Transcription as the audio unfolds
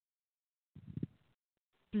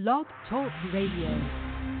Blog Talk Radio.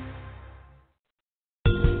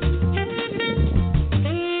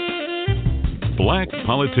 Black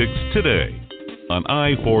Politics Today. An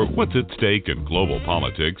eye for what's at stake in global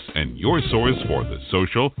politics and your source for the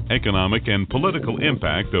social, economic, and political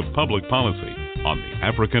impact of public policy on the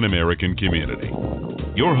African American community.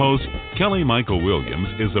 Your host, Kelly Michael Williams,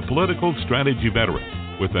 is a political strategy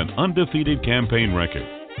veteran with an undefeated campaign record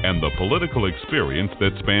and the political experience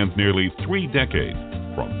that spans nearly 3 decades,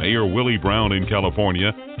 from Mayor Willie Brown in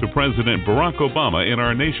California to President Barack Obama in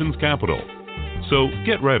our nation's capital. So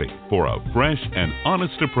get ready for a fresh and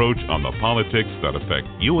honest approach on the politics that affect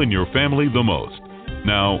you and your family the most.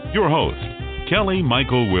 Now, your host, Kelly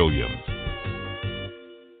Michael Williams.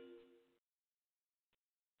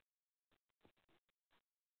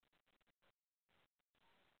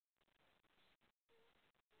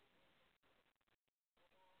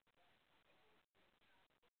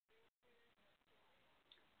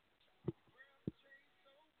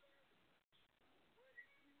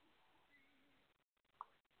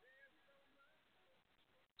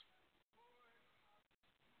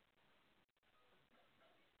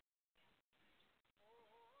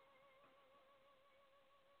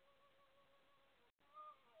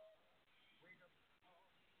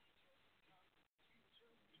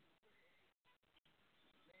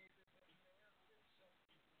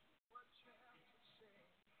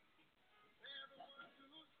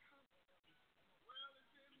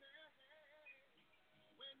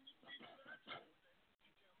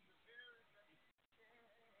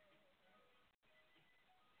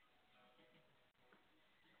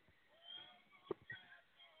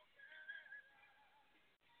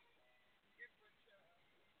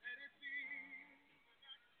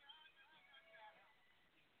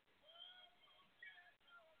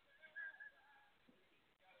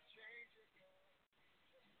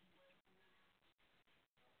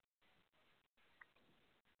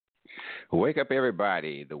 Wake up,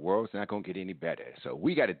 everybody. The world's not going to get any better. So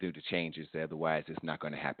we got to do the changes. Otherwise, it's not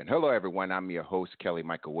going to happen. Hello, everyone. I'm your host, Kelly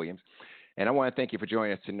Michael Williams. And I want to thank you for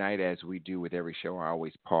joining us tonight. As we do with every show, I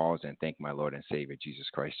always pause and thank my Lord and Savior, Jesus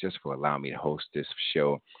Christ, just for allowing me to host this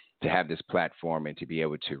show, to have this platform, and to be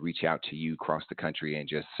able to reach out to you across the country and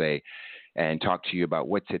just say and talk to you about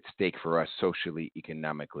what's at stake for us socially,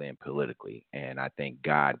 economically, and politically. And I thank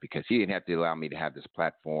God because he didn't have to allow me to have this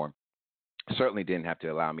platform. Certainly didn't have to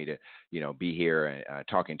allow me to, be here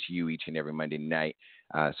talking to you each and every Monday night.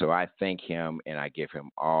 So I thank him and I give him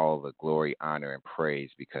all the glory, honor, and praise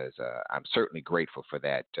because I'm certainly grateful for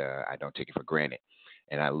that. I don't take it for granted.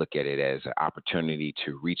 And I look at it as an opportunity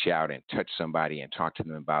to reach out and touch somebody and talk to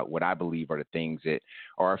them about what I believe are the things that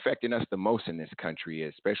are affecting us the most in this country,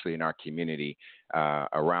 especially in our community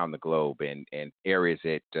around the globe and areas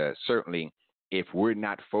that certainly, if we're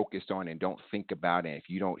not focused on and don't think about it, and if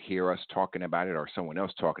you don't hear us talking about it or someone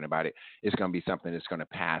else talking about it, it's going to be something that's going to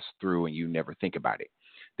pass through and you never think about it.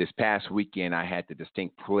 This past weekend, I had the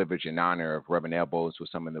distinct privilege and honor of rubbing elbows with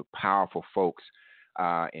some of the powerful folks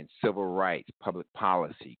in civil rights, public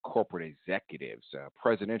policy, corporate executives,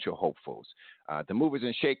 presidential hopefuls, the movers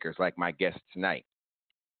and shakers like my guest tonight.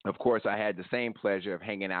 Of course, I had the same pleasure of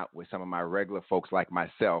hanging out with some of my regular folks like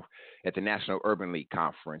myself at the National Urban League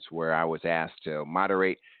Conference, where I was asked to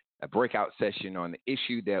moderate a breakout session on the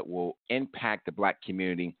issue that will impact the Black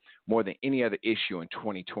community more than any other issue in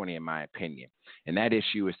 2020, in my opinion. And that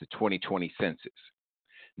issue is the 2020 census.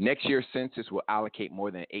 Next year's census will allocate more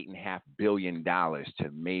than $8.5 billion to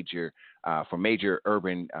major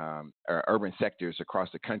urban sectors across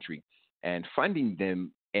the country, and funding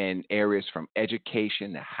them in areas from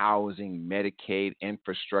education to housing, Medicaid,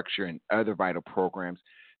 infrastructure, and other vital programs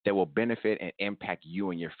that will benefit and impact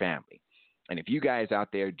you and your family. And if you guys out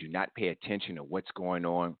there do not pay attention to what's going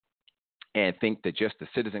on and think that just the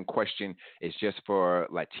citizen question is just for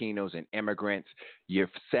Latinos and immigrants, you're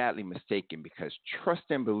sadly mistaken, because trust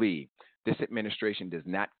and believe this administration does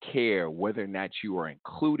not care whether or not you are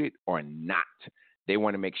included or not. They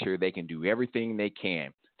want to make sure they can do everything they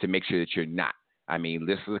can to make sure that you're not. I mean,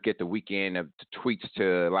 let's look at the weekend of the tweets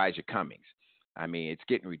to Elijah Cummings. I mean, it's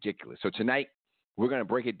getting ridiculous. So tonight, we're going to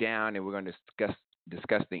break it down and we're going to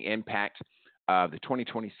discuss the impact of the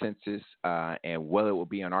 2020 census and what it will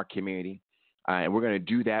be on our community. And we're going to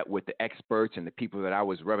do that with the experts and the people that I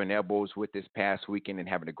was rubbing elbows with this past weekend and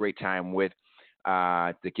having a great time with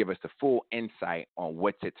to give us the full insight on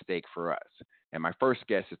what's at stake for us. And my first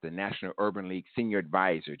guest is the National Urban League Senior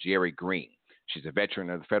Advisor, Jerry Green. She's a veteran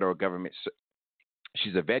of the federal government.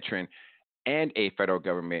 She's a veteran and a federal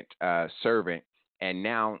government servant, and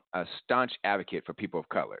now a staunch advocate for people of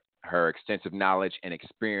color. Her extensive knowledge and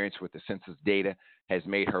experience with the census data has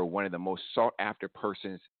made her one of the most sought after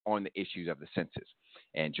persons on the issues of the census.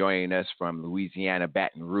 And joining us from Louisiana,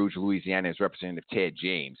 Baton Rouge, Louisiana, is Representative Ted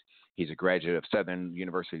James. He's a graduate of Southern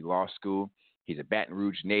University Law School. He's a Baton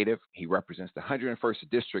Rouge native. He represents the 101st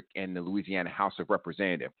District in the Louisiana House of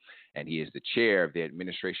Representatives, and he is the chair of the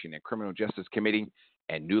Administration and Criminal Justice Committee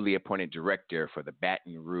and newly appointed director for the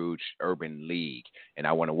Baton Rouge Urban League. And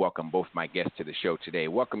I want to welcome both my guests to the show today.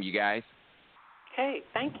 Welcome, you guys. Hey,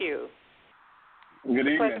 thank you. Good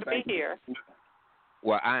evening. Pleasure to be here.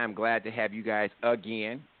 Well, I am glad to have you guys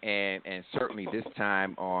again, and certainly this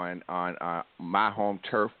time on my home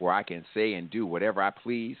turf where I can say and do whatever I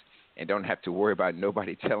please and don't have to worry about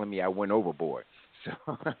nobody telling me I went overboard.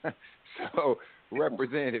 So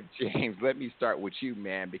Representative James, let me start with you,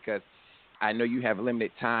 man, because I know you have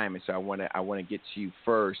limited time, and so I want to get to you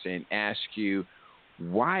first and ask you,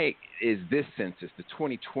 why is this census, the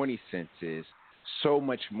 2020 census, so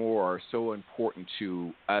much more, so important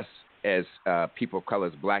to us as people of color,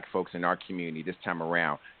 as black folks in our community this time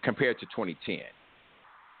around compared to 2010?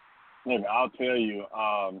 Look, I'll tell you,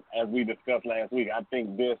 as we discussed last week, I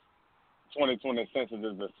think this 2020 census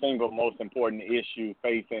is the single most important issue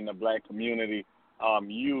facing the black community.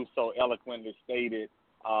 You so eloquently stated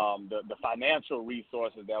the financial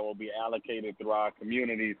resources that will be allocated through our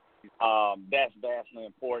communities. That's vastly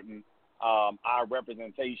important. Our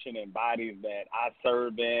representation in bodies that I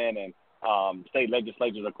serve in and state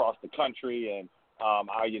legislatures across the country and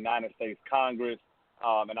our United States Congress.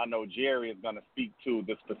 And I know Jerry is going to speak to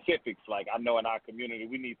the specifics. Like, I know in our community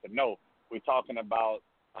we need to know. We're talking about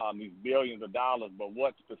these billions of dollars, but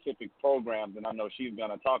what specific programs, and I know she's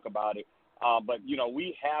going to talk about it. But, you know,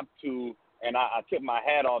 we have to, and I tip my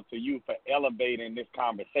hat off to you for elevating this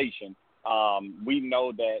conversation. We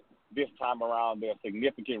know that this time around there are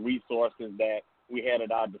significant resources that we had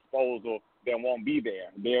at our disposal that won't be there.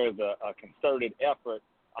 There is a concerted effort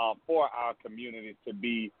for our communities to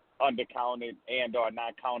be undercounted and or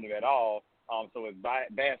not counted at all. So it's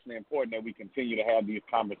vastly important that we continue to have these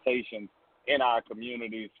conversations in our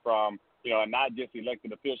communities from, you know, not just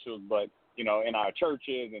elected officials, but, you know, in our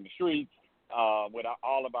churches, in the streets, with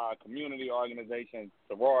all of our community organizations,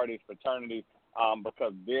 sororities, fraternities,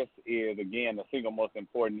 because this is, again, the single most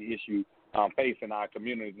important issue facing our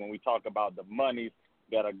communities when we talk about the monies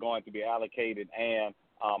that are going to be allocated and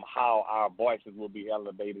how our voices will be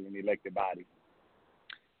elevated in elected bodies.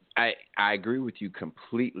 I agree with you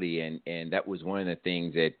completely, and that was one of the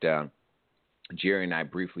things that Jerry and I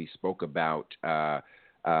briefly spoke about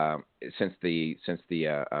since the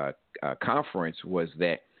conference, was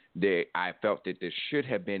that I felt that there should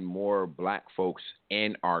have been more black folks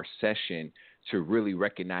in our session to really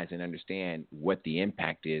recognize and understand what the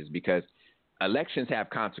impact is, because elections have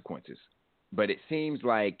consequences. But it seems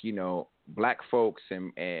like, you know, black folks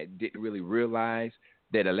didn't really realize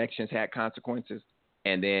that elections had consequences.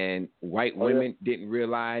 And then white women didn't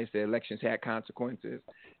realize that elections had consequences.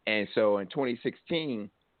 And so in 2016,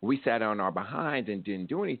 we sat on our behinds and didn't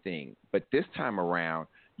do anything. But this time around,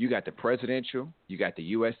 you got the presidential, you got the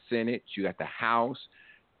U.S. Senate, you got the House.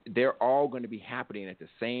 They're all going to be happening at the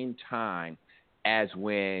same time as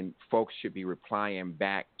when folks should be replying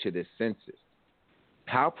back to the census.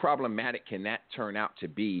 How problematic can that turn out to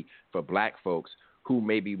be for black folks who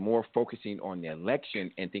may be more focusing on the election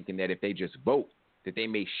and thinking that if they just vote, that they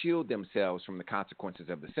may shield themselves from the consequences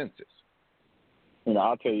of the census? You know,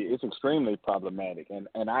 I'll tell you, it's extremely problematic,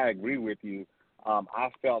 and I agree with you. I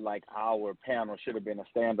felt like our panel should have been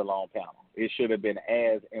a standalone panel. It should have been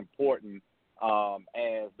as important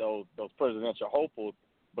as those presidential hopefuls,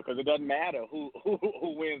 because it doesn't matter who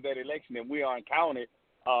wins that election. If we aren't counted,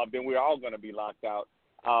 then we're all going to be locked out.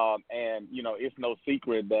 And, you know, it's no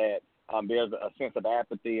secret that there's a sense of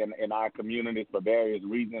apathy in our communities for various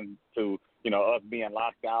reasons, to, you know, us being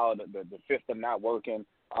locked out, the system not working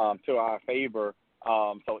to our favor.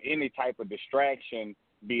 So any type of distraction,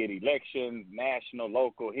 be it elections, national,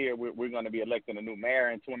 local, here, we're going to be electing a new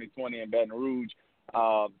mayor in 2020 in Baton Rouge.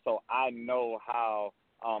 So I know how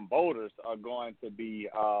voters are going to be,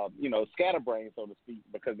 you know, scatterbrained, so to speak,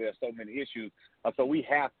 because there are so many issues. So we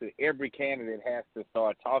have to, every candidate has to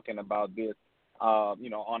start talking about this,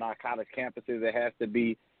 you know, on our college campuses. It has to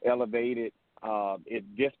be elevated. It's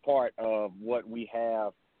just part of what we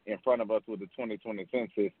have in front of us with the 2020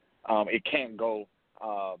 census. It can't go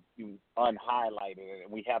unhighlighted,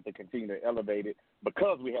 and we have to continue to elevate it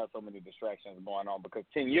because we have so many distractions going on. Because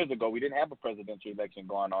 10 years ago, we didn't have a presidential election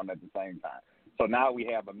going on at the same time. So now we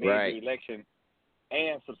have a major election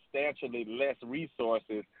and substantially less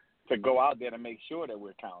resources to go out there to make sure that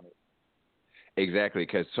we're counted. Exactly,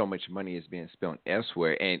 because so much money is being spent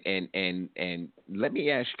elsewhere. And let me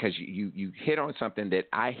ask you, because you hit on something that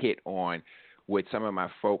I hit on with some of my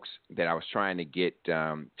folks that I was trying to get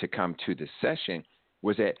to come to the session,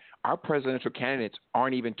 was that our presidential candidates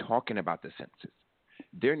aren't even talking about the census.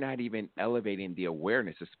 They're not even elevating the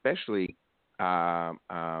awareness, especially our,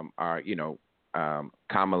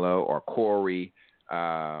 Kamala or Corey,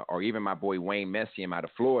 or even my boy Wayne Messiam out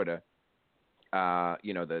of Florida.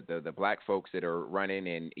 The black folks that are running,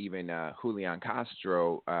 and even Julian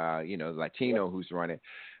Castro, Latino who's running.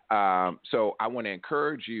 So I want to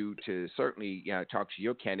encourage you to certainly talk to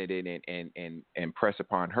your candidate and press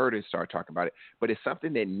upon her to start talking about it. But it's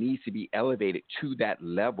something that needs to be elevated to that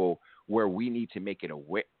level where we need to make it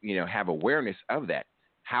aware, have awareness of that.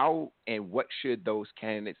 How and what should those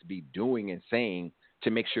candidates be doing and saying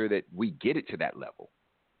to make sure that we get it to that level?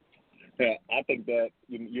 Yeah, I think that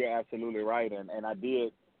you're absolutely right, and I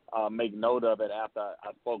did make note of it after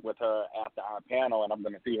I spoke with her after our panel, and I'm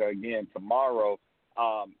going to see her again tomorrow.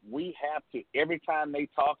 We have to, every time they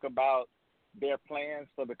talk about their plans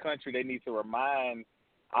for the country, they need to remind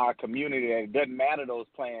our community that it doesn't matter those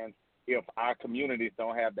plans if our communities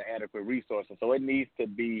don't have the adequate resources. So it needs to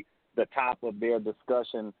be the top of their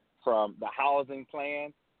discussion, from the housing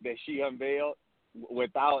plan that she unveiled.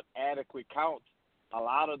 Without adequate counts, a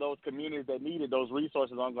lot of those communities that needed those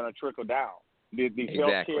resources aren't going to trickle down. These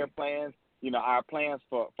health care plans, our plans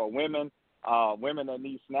for women, women that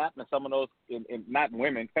need SNAP, and some of those, not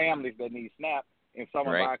women, families that need SNAP in some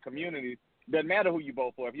of our communities. Doesn't matter who you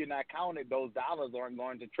vote for. If you're not counted, those dollars aren't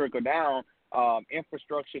going to trickle down.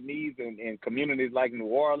 Infrastructure needs in communities like New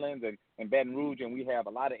Orleans and Baton Rouge, and we have a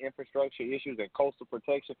lot of infrastructure issues and coastal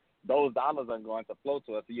protection. Those dollars are going to flow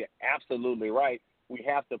to us. So you're absolutely right. We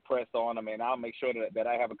have to press on them, and I'll make sure that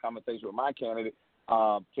I have a conversation with my candidate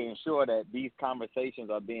to ensure that these conversations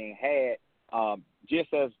are being had,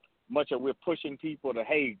 just as much as we're pushing people to,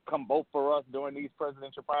 hey, come vote for us during these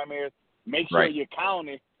presidential primaries. Make sure you're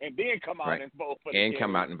counting, and then come out and vote for the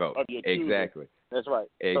come out and vote. Of your choosing. Exactly. That's right.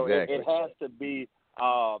 Exactly. So it has to be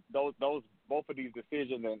those both of these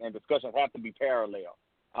decisions and discussions have to be parallel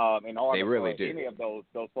in order for any of those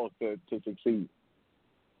folks to succeed.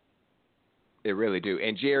 They really do.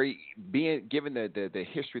 And Jerry, given the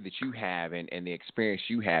history that you have and the experience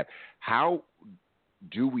you have, how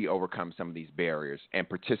do we overcome some of these barriers and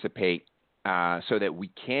participate so that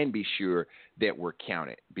we can be sure that we're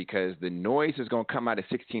counted? Because the noise is going to come out of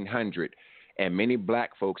 1600, and many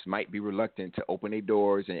black folks might be reluctant to open their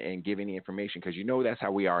doors and give any information, because that's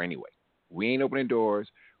how we are anyway. We ain't opening doors.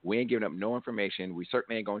 We ain't giving up no information. We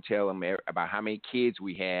certainly ain't going to tell them about how many kids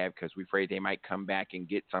we have, because we're afraid they might come back and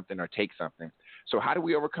get something or take something. So how do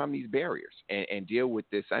we overcome these barriers and deal with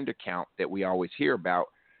this undercount that we always hear about,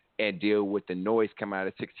 and deal with the noise coming out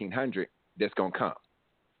of 1600 that's going to come?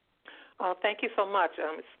 Thank you so much.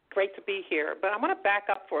 It's great to be here. But I want to back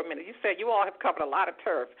up for a minute. You said you all have covered a lot of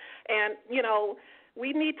turf. And,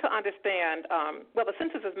 we need to understand, the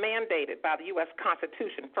census is mandated by the U.S.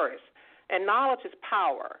 Constitution first. And knowledge is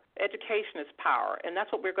power. Education is power. And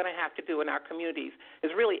that's what we're going to have to do in our communities,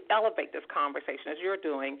 is really elevate this conversation as you're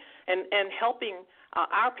doing, and helping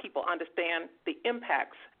our people understand the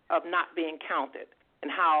impacts of not being counted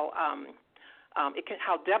and how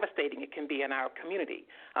how devastating it can be in our community.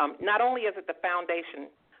 Not only is it the foundation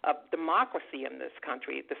of democracy in this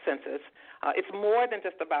country, the census, it's more than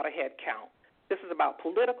just about a head count. This is about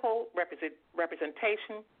political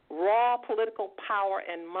representation, raw political power,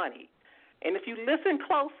 and money. And if you listen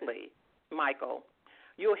closely, Michael,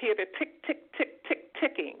 you'll hear the tick, tick, tick, tick,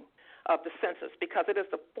 ticking of the census, because it is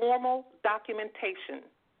the formal documentation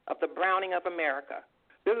of the Browning of America.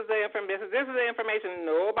 This is the information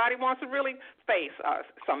nobody wants to really face.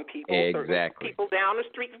 Some people, certain people down the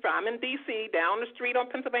street. I'm in D.C., down the street on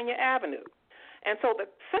Pennsylvania Avenue. And so the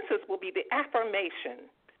census will be the affirmation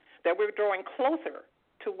that we're drawing closer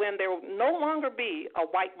to when there will no longer be a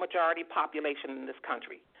white majority population in this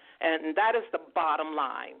country. And that is the bottom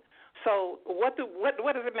line. So what does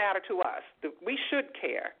it matter to us? We should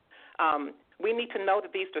care. We need to know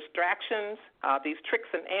that these distractions, these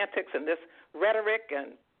tricks and antics, and this rhetoric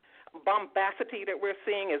and bombacity that we're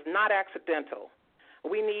seeing is not accidental.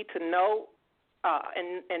 We need to know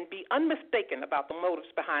and be unmistaken about the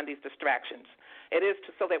motives behind these distractions. It is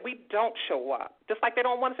so that we don't show up. Just like they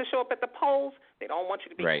don't want us to show up at the polls, they don't want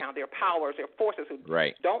you to be counted. Their powers, their forces who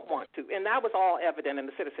don't want to. And that was all evident in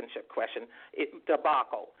the citizenship question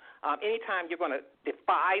debacle. Anytime you're going to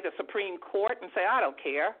defy the Supreme Court and say, I don't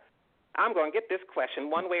care, I'm going to get this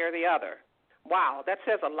question one way or the other. Wow, that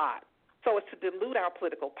says a lot. So it's to dilute our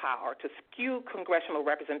political power, to skew congressional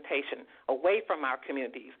representation away from our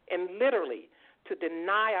communities, and literally to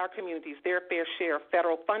deny our communities their fair share of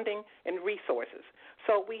federal funding and resources.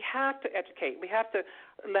 So we have to educate. We have to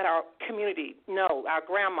let our community know, our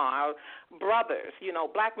grandma, our brothers,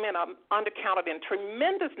 black men are undercounted in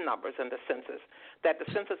tremendous numbers in the census, that the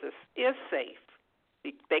census is safe.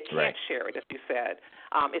 They can't share it, as you said.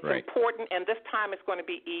 It's important, and this time it's going to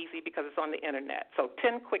be easy because it's on the Internet. So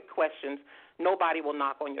 10 quick questions. Nobody will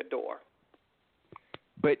knock on your door.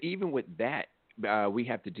 But even with that, we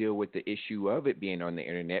have to deal with the issue of it being on the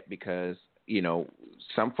Internet because,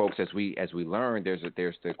 some folks, as we learn, there's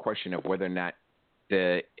the question of whether or not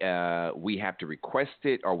we have to request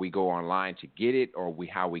it, or we go online to get it, or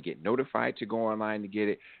how we get notified to go online to get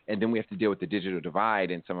it. And then we have to deal with the digital divide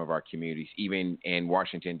in some of our communities, even in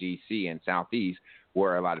Washington, D.C. and Southeast,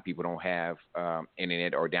 where a lot of people don't have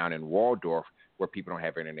Internet, or down in Waldorf where people don't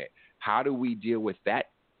have Internet. How do we deal with that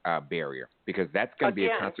barrier? Because that's going to be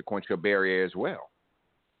a consequential barrier as well.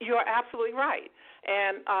 You're absolutely right.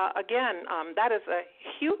 And, that is a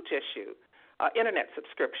huge issue. Internet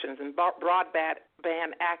subscriptions and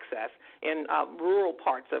broadband access in rural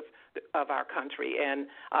parts of our country, and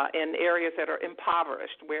in areas that are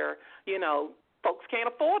impoverished where, folks can't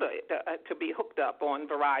afford to be hooked up on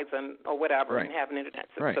Verizon or whatever and have an Internet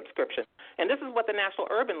subscription. And this is what the National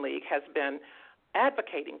Urban League has been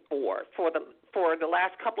advocating for the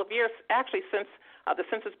last couple of years, actually since the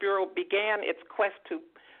Census Bureau began its quest to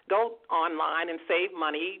go online and save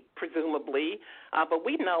money, presumably. But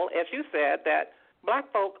we know, as you said, that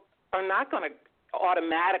black folk are not going to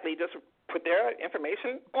automatically just put their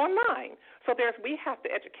information online. So we have to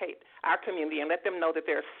educate our community and let them know that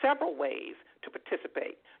there are several ways to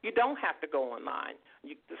participate. You don't have to go online.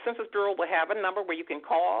 The Census Bureau will have a number where you can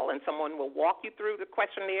call, and someone will walk you through the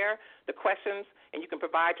questionnaire, the questions, and you can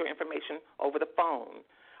provide your information over the phone.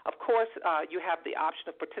 Of course, you have the option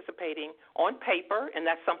of participating on paper, and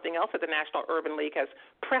that's something else that the National Urban League has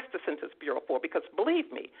pressed the Census Bureau for, because believe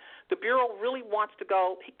me, the Bureau really wants to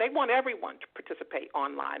go. They want everyone to participate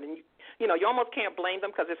online, and you almost can't blame them,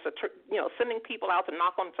 because it's sending people out to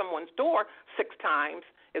knock on someone's door 6 times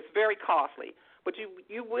is very costly. But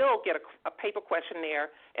you will get a paper questionnaire,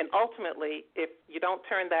 and ultimately, if you don't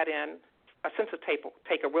turn that in, a census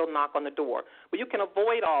taker will knock on the door. But you can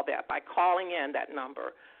avoid all that by calling in that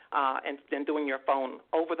number and then doing your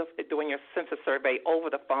census survey over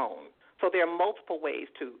the phone. So there are multiple ways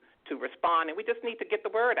to respond, and we just need to get the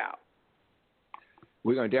word out.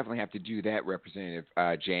 We're going to definitely have to do that, Representative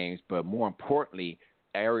James. But more importantly,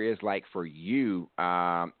 areas like for you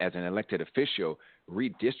as an elected official,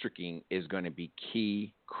 redistricting is going to be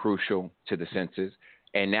key, crucial to the census.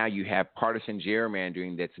 And now you have partisan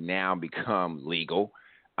gerrymandering that's now become legal.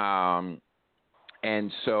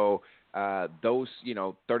 And so those,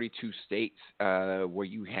 32 states where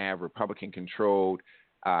you have Republican-controlled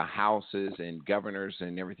houses and governors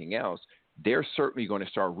and everything else, they're certainly going to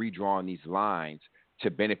start redrawing these lines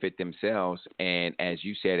to benefit themselves. And as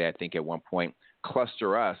you said, I think at one point,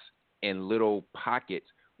 cluster us in little pockets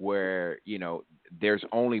where, there's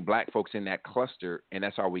only black folks in that cluster, and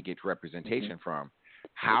that's all we get representation from.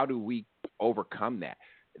 How do we overcome that?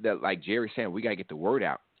 Like Jerry's saying, we got to get the word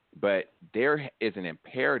out. But there is an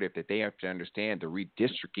imperative that they have to understand the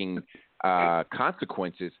redistricting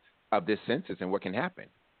consequences of this census and what can happen.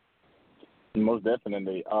 Most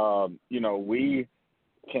definitely. We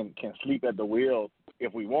can sleep at the wheel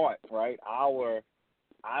if we want, right?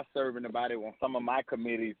 I serve in the body on some of my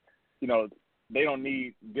committees, they don't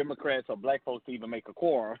need Democrats or black folks to even make a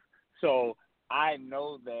quorum. So I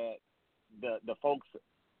know that the folks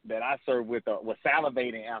that I serve with were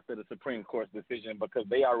salivating after the Supreme Court's decision, because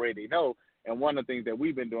they already know. And one of the things that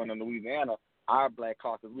we've been doing in Louisiana, our Black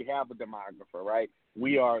Caucus, we have a demographer, right?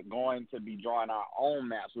 We are going to be drawing our own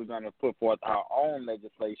maps. We're going to put forth our own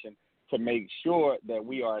legislation to make sure that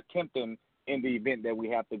we are attempting, in the event that we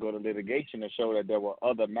have to go to litigation, to show that there were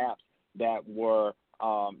other maps that were,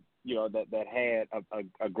 that had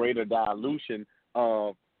a greater dilution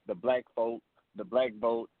of the black vote, the black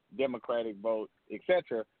vote, Democratic vote,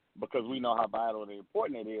 etc., because we know how vital and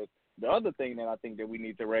important it is. The other thing that I think that we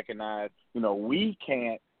need to recognize, we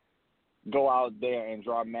can't go out there and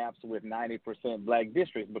draw maps with 90% black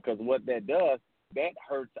districts, because what that does, that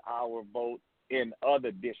hurts our vote in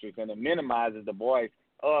other districts, and it minimizes the voice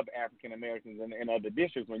of African Americans in other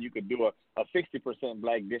districts, when you could do a 60%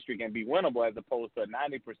 black district and be winnable, as opposed to a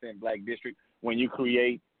 90% black district when you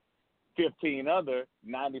create 15 other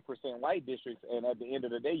 90% white districts, and at the end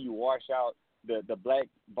of the day, you wash out the black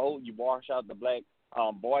vote, you wash out the black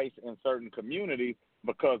voice in certain communities,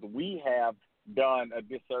 because we have done a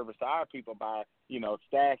disservice to our people by,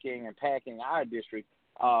 stacking and packing our districts.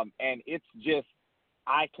 And it's just,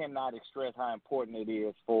 I cannot stress how important it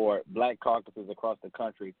is for black caucuses across the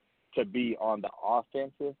country to be on the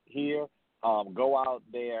offensive here. Go out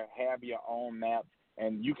there, have your own maps,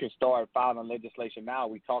 and you can start filing legislation now.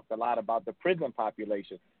 We talked a lot about the prison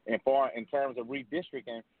population. And in terms of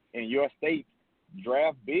redistricting in your state,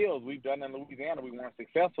 draft bills. We've done in Louisiana. We weren't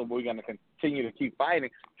successful, but we're going to continue to keep fighting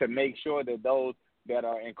to make sure that those that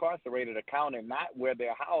are incarcerated are counted not where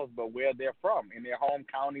they're housed, but where they're from, in their home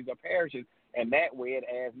counties or parishes, and that way it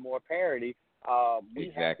adds more parity.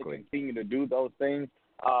 We have to continue to do those things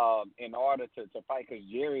in order to fight, because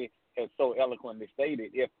Jerry has so eloquently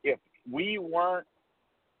stated, if we weren't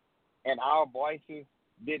and our voices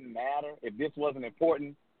didn't matter, if this wasn't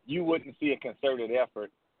important, you wouldn't see a concerted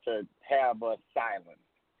effort to have us silenced.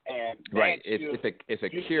 And right, it's a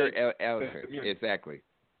pure effort.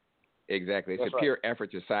 Exactly. It's a pure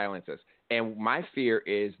effort to silence us. And my fear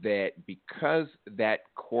is that because that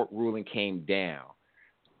court ruling came down,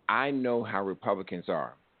 I know how Republicans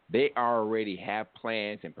are. They already have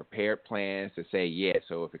plans and prepared plans to say, yeah,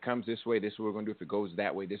 so if it comes this way, this is what we're going to do. If it goes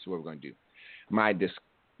that way, this is what we're going to do. My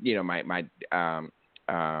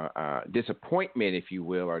disappointment, if you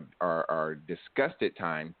will, or disgust at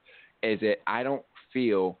times, is that I don't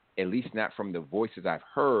feel, at least not from the voices I've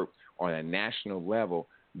heard on a national level,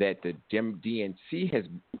 that the DNC has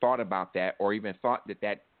thought about that, or even thought that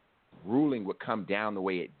that ruling would come down the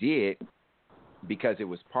way it did, because it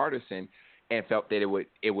was partisan, and felt that it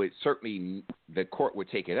would certainly, the court would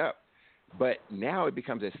take it up. But now it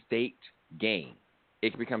becomes a state game.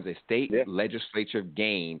 It becomes a state legislature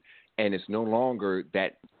game, and it's no longer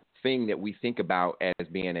that thing that we think about as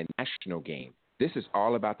being a national game. This is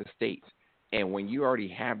all about the states. And when you already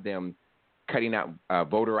have them cutting out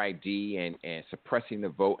voter ID and suppressing the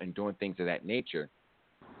vote and doing things of that nature,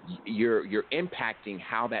 you're impacting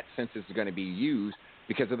how that census is going to be used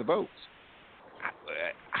because of the votes.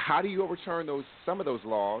 How do you overturn some of those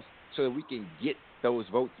laws so that we can get those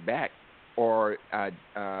votes back, or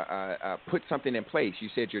put something in place? You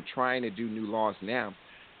said you're trying to do new laws now.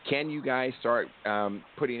 Can you guys start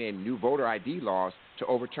putting in new voter ID laws to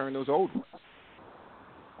overturn those old ones?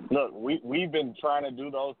 Look, we've been trying to do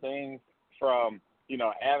those things, from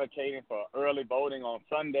advocating for early voting on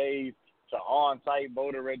Sundays to on-site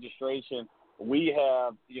voter registration. We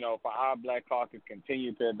have, for our Black Caucus,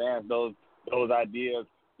 continued to advance those ideas.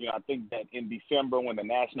 I think that in December, when the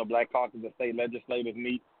National Black Caucus of State Legislators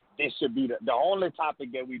meet, this should be the only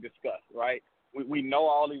topic that we discuss, right? We know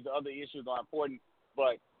all these other issues are important,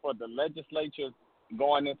 but for the legislatures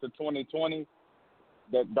going into 2020,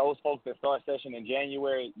 that those folks that start session in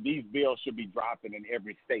January, these bills should be dropping in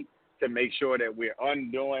every state to make sure that we're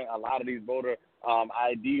undoing a lot of these voter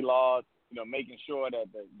ID laws, making sure that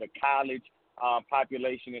the college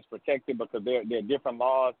population is protected, because there are different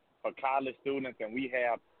laws for college students, and we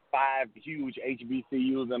have 5 huge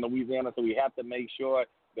HBCUs in Louisiana, so we have to make sure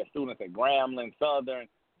that students at Grambling, Southern,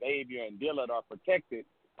 Xavier, and Dillard are protected,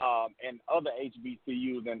 and other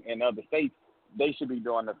HBCUs in other states, they should be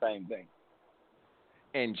doing the same thing.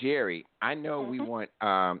 And Jerry, I know we want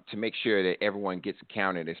to make sure that everyone gets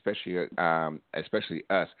counted, especially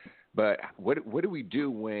us. But what do we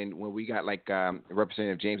do when we got, like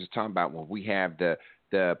Representative James was talking about, when we have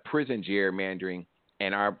the prison gerrymandering,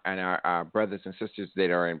 and our brothers and sisters that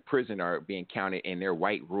are in prison are being counted in their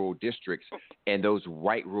white rural districts, and those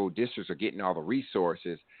white rural districts are getting all the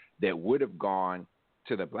resources that would have gone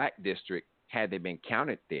to the black district had they been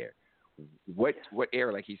counted there? What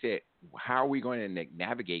area, like he said, how are we going to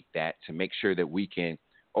navigate that to make sure that we can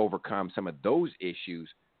overcome some of those issues?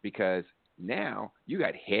 Because now you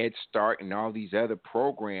got Head Start and all these other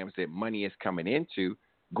programs that money is coming into,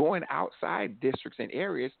 going outside districts and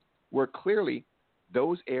areas where clearly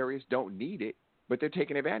those areas don't need it, but they're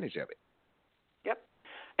taking advantage of it. Yep.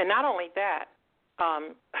 And not only that,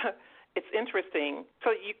 it's interesting.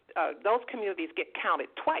 So those communities get counted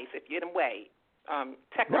twice, if you in a way.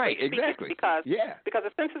 Technically right, speaking, exactly. Because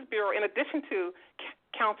the Census Bureau, in addition to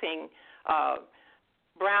counting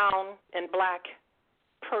brown and black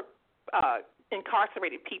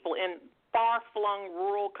incarcerated people in far-flung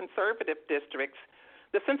rural conservative districts,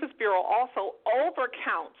 the Census Bureau also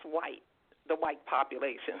overcounts the white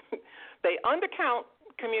population. They undercount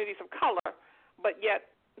communities of color, but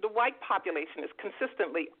yet the white population is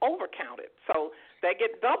consistently overcounted. So they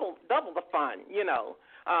get double the fund,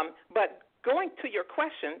 But going to your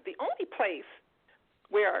question, the only place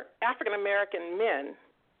where African-American men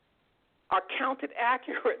are counted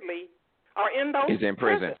accurately are in those is in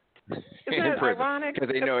prison. Isn't that ironic? Because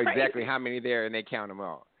they know exactly how many there, and they count them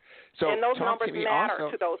all. and those talk numbers to me matter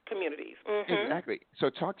also, to those communities. Exactly. So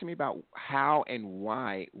talk to me about how and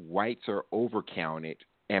why whites are overcounted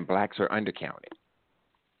and blacks are undercounted.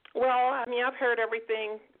 Well, I mean, I've heard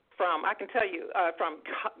everything from, I can tell you, from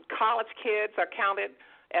college kids are counted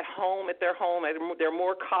at home, at their home. There are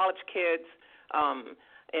more college kids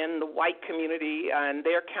in the white community, and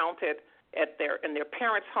they're counted in their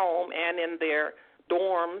parents' home and in their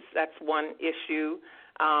dorms. That's one issue.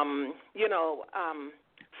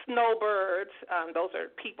 Snowbirds. Those are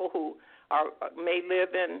people who may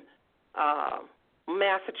live in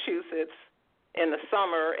Massachusetts in the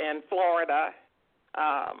summer and Florida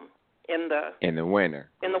in the winter.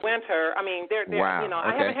 In the winter. I mean, they're wow. Okay.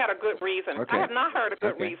 I haven't had a good reason. Okay. I have not heard a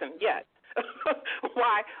good reason yet.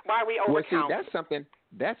 why we overcount. Well, see,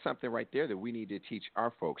 that's something right there that we need to teach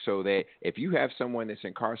our folks, so that if you have someone that's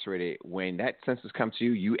incarcerated, when that census comes to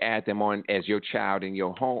you, you add them on as your child in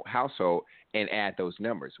your home household and add those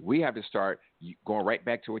numbers. We have to start going right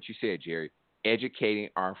back to what you said, Jerry, educating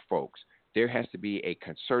our folks. There has to be a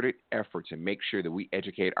concerted effort to make sure that we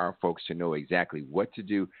educate our folks to know exactly what to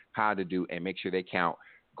do, how to do, and make sure they count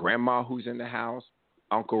grandma who's in the house,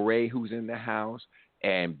 Uncle Ray who's in the house,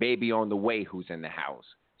 and baby on the way who's in the house,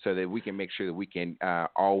 so that we can make sure that we can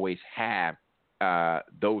always have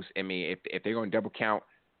those. I mean, if they're going to double count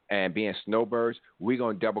and being snowbirds, we're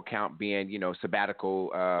going to double count being, sabbatical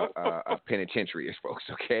penitentiaries, folks,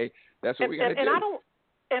 okay? That's what we got to do.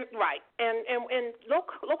 And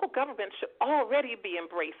local government should already be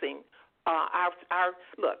embracing our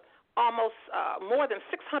look, almost more than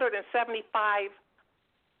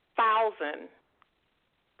 675,000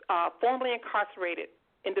 formerly incarcerated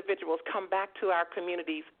individuals come back to our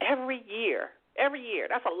communities every year. Every year.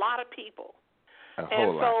 That's a lot of people. A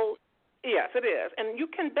whole lot. Yes, it is. And you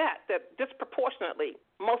can bet that disproportionately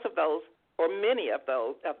most of those, or many of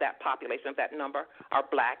those, of that population, of that number, are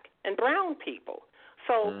black and brown people.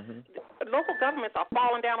 So local governments are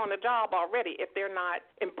falling down on the job already if they're not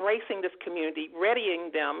embracing this community,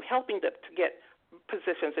 readying them, helping them to get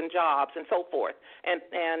positions and jobs and so forth. And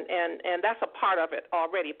that's a part of it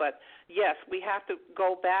already. But, yes, we have to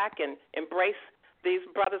go back and embrace these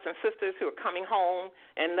brothers and sisters who are coming home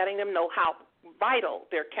and letting them know how vital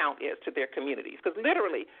their count is to their communities. Because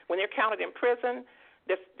literally, when they're counted in prison,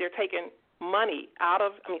 they're taking money out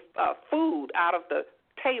of, food out of the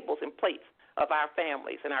tables and plates of our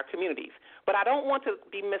families and our communities. But I don't want to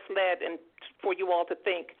be misled and for you all to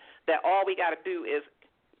think that all we got to do is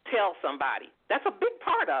tell somebody. That's a big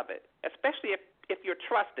part of it, especially if you're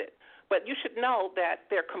trusted. But you should know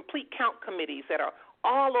that there are complete count committees that are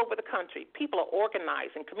all over the country. People are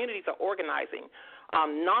organizing. Communities are organizing.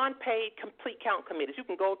 Non-paid complete count committees. You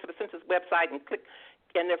can go to the census website and click,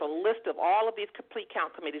 and there's a list of all of these complete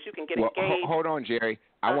count committees. You can get engaged. Hold on, Jerry.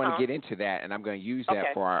 I want to get into that, and I'm going to use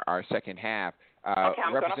that for our second half.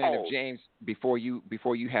 Representative James, before you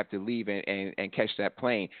have to leave and catch that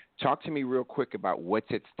plane, talk to me real quick about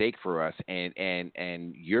what's at stake for us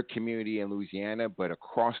and your community in Louisiana, but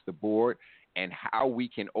across the board, and how we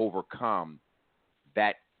can overcome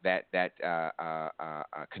that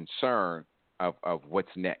concern of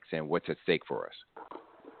what's next and what's at stake for us.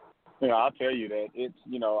 I'll tell you that it's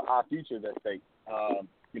our future is at stake.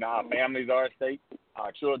 Our families are at stake,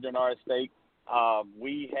 our children are at stake.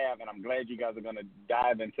 We have, and I'm glad you guys are going to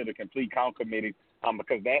dive into the complete count committee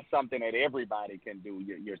because that's something that everybody can do.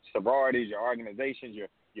 Your sororities, your organizations, your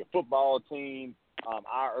football team,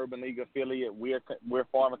 our Urban League affiliate, we're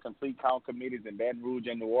forming complete count committees in Baton Rouge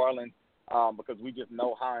and New Orleans because we just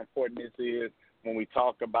know how important this is when we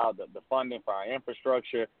talk about the funding for our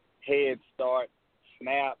infrastructure, Head Start,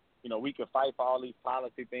 SNAP. We could fight for all these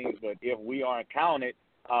policy things, but if we aren't counted,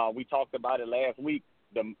 we talked about it last week,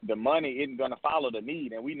 the money isn't going to follow the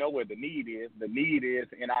need, and we know where the need is. The need is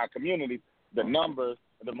in our communities. The numbers,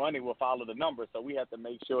 the money will follow the numbers, so we have to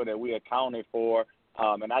make sure that we are accounted for.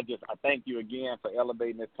 And I thank you again for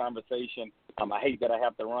elevating this conversation. I hate that I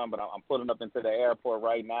have to run, but I'm pulling up into the airport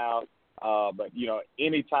right now. But,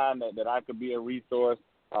 any time that I could be a resource,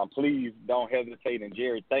 please don't hesitate. And,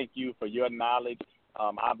 Jerry, thank you for your knowledge.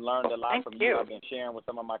 I've learned a lot from you. I've been sharing with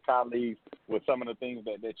some of my colleagues with some of the things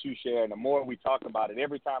that you share. And the more we talk about it,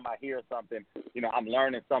 every time I hear something, I'm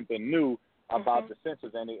learning something new about the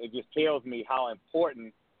census. And it just tells me how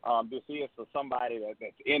important this is for somebody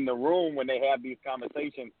that's in the room when they have these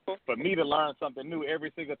conversations. For me to learn something new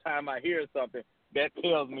every single time I hear something, that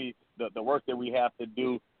tells me the work that we have to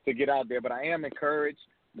do to get out there. But I am encouraged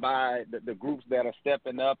by the groups that are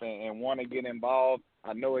stepping up and want to get involved.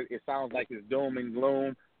 I know it sounds like it's doom and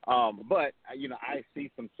gloom, but, I see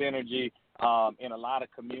some synergy. in a lot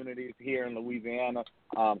of communities here in Louisiana.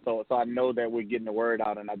 So I know that we're getting the word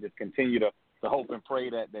out, and I just continue to hope and pray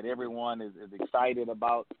that everyone is excited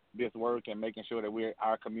about this work and making sure that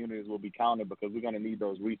our communities will be counted, because we're going to need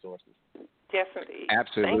those resources. Yes, indeed.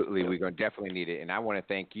 Absolutely. We're going to definitely need it. And I want to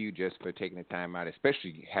thank you just for taking the time out,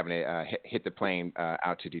 especially having to hit the plane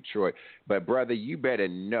out to Detroit. But, brother, you better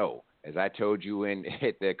know, as I told you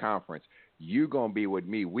at the conference, you're going to be with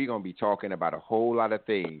me. We're going to be talking about a whole lot of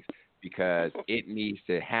things, because it needs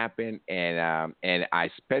to happen. And I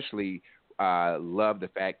especially love the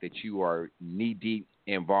fact that you are knee-deep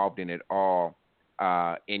involved in it all,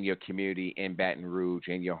 in your community, in Baton Rouge,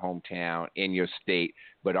 in your hometown, in your state,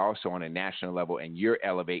 but also on a national level, and you're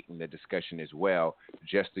elevating the discussion as well,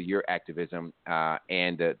 just through your activism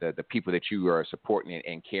and the people that you are supporting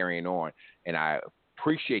and carrying on. And I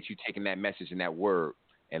appreciate you taking that message and that word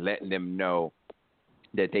and letting them know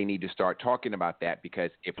that they need to start talking about that,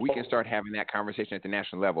 because if we can start having that conversation at the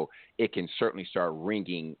national level, it can certainly start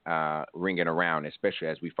ringing around, especially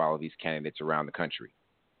as we follow these candidates around the country.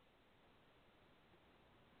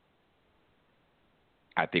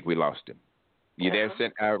 I think we lost him. You there,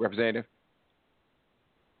 Representative?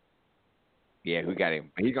 Yeah, we got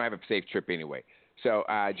him. He's going to have a safe trip anyway. So,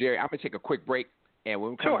 Jerry, I'm going to take a quick break, and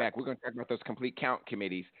when we come back, we're going to talk about those complete count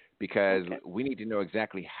committees, because we need to know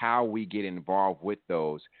exactly how we get involved with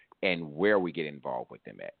those and where we get involved with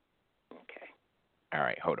them at. Okay. All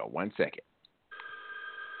right, hold on 1 second.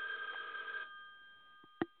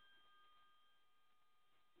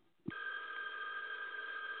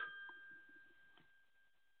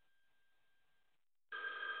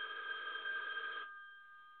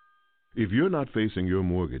 If you're not facing your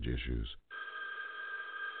mortgage issues,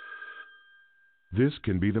 this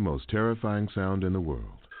can be the most terrifying sound in the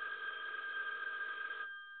world.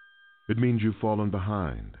 It means you've fallen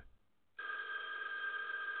behind.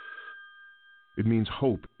 It means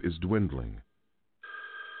hope is dwindling.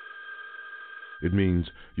 It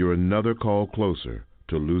means you're another call closer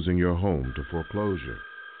to losing your home to foreclosure.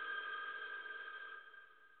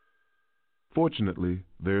 Fortunately,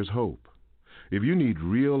 there's hope. If you need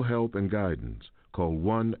real help and guidance, call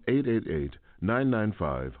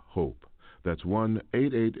 1-888-995-HOPE. That's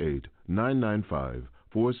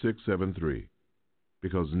 1-888-995-4673.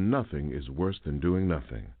 Because nothing is worse than doing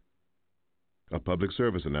nothing. A public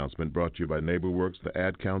service announcement brought to you by NeighborWorks, the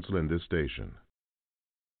Ad Council, and this station.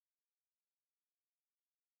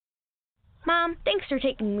 Mom, thanks for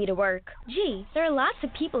taking me to work. Gee, there are lots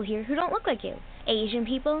of people here who don't look like you. Asian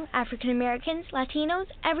people, African Americans, Latinos,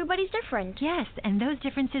 everybody's different. Yes, and those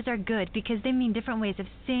differences are good because they mean different ways of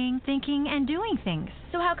seeing, thinking, and doing things.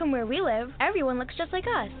 So how come where we live, everyone looks just like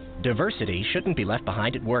us? Diversity shouldn't be left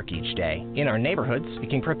behind at work each day. In our neighborhoods, we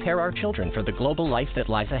can prepare our children for the global life that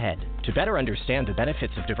lies ahead. To better understand the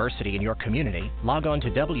benefits of diversity in your community, log on to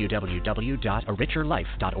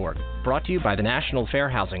www.aricherlife.org. Brought to you by the National Fair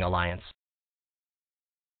Housing Alliance.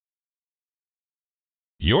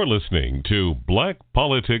 You're listening to Black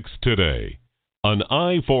Politics Today, an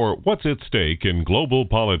eye for what's at stake in global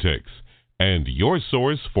politics, and your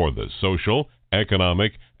source for the social,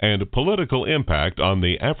 economic, and political impact on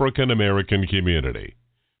the African American community.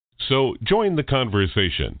 So join the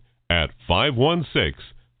conversation at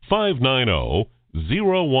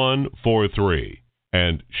 516-590-0143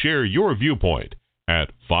 and share your viewpoint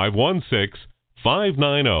at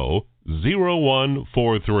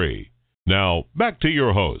 516-590-0143. Now, back to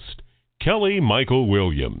your host, Kelly Michael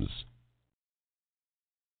Williams.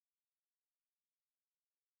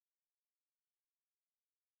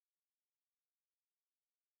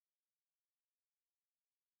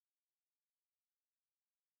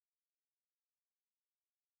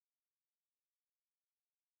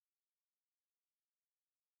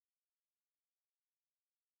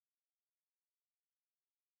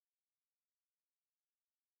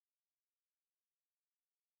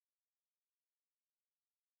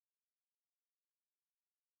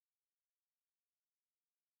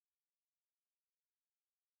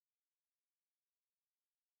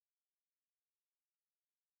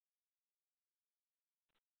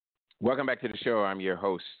 Welcome back to the show. I'm your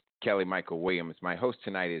host, Kelly Michael Williams. My host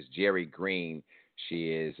tonight is Jerry Green. She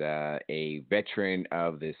is a veteran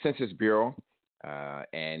of the Census Bureau,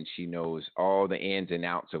 and she knows all the ins and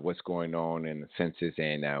outs of what's going on in the census,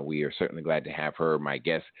 and we are certainly glad to have her, my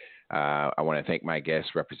guest. I want to thank my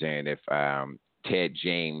guest, Representative Ted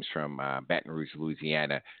James from Baton Rouge,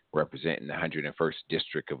 Louisiana, representing the 101st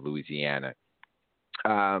District of Louisiana.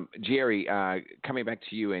 Jerry, coming back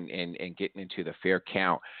to you and getting into the fair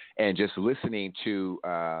count and just listening to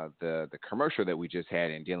the commercial that we just had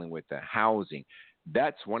and dealing with the housing,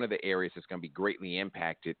 that's one of the areas that's going to be greatly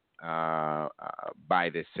impacted by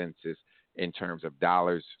this census in terms of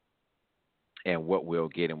dollars and what we'll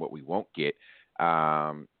get and what we won't get.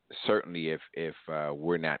 Certainly, if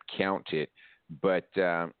we're not counted, but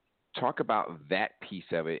talk about that piece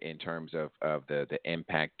of it in terms of the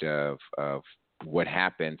impact of what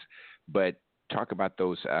happens, but talk about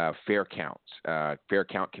those fair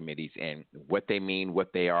count committees and what they mean,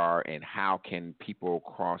 what they are, and how can people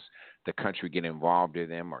across the country get involved in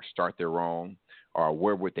them or start their own, or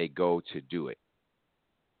where would they go to do it?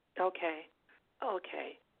 Okay.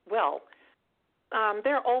 Well,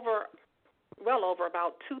 there are well over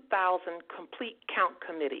about 2,000 complete count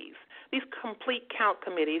committees. These complete count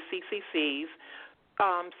committees, CCCs,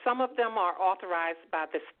 some of them are authorized by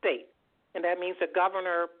the state, and that means the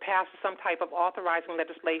governor passes some type of authorizing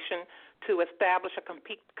legislation to establish a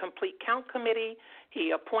complete count committee.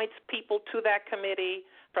 He appoints people to that committee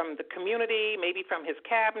from the community, maybe from his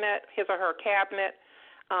cabinet, his or her cabinet,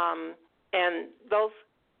 and those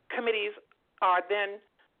committees are then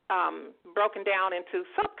broken down into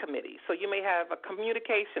subcommittees. So you may have a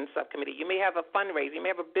communications subcommittee, you may have a fundraising, you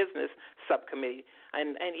may have a business subcommittee,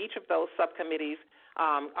 and each of those subcommittees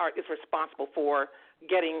is responsible for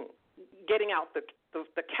getting out the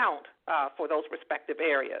count for those respective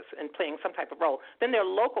areas and playing some type of role. Then there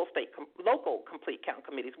are local complete count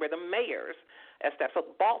committees where the mayors establish.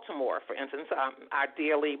 So Baltimore, for instance, our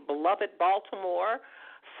dearly beloved Baltimore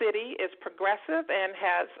City is progressive and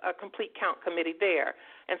has a complete count committee there.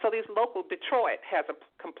 And so these local, Detroit has a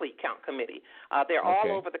complete count committee. They're all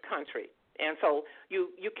over the country. And so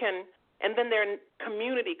you can, and then there are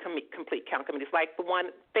community complete count committees, like the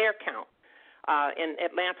one Fair Count in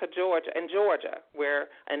Atlanta, Georgia,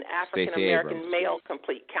 where an African-American male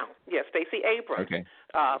complete count. Yes, Stacey Abrams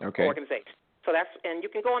organization. So and you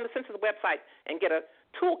can go on the census website and get a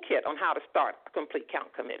toolkit on how to start a complete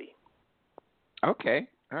count committee. Okay.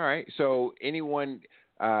 All right. So anyone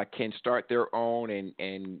can start their own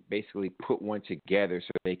and basically put one together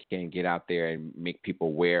so they can get out there and make people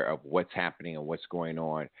aware of what's happening and what's going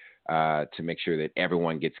on to make sure that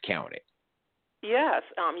everyone gets counted. Yes.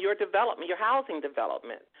 Your development, your housing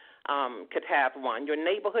development could have one. Your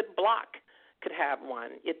neighborhood block could have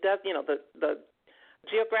one. It does, the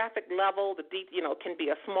geographic level, can be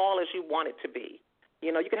as small as you want it to be.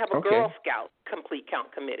 You could have a Girl Scout complete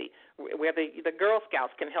count committee where the Girl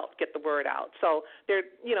Scouts can help get the word out. So there's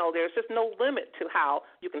just no limit to how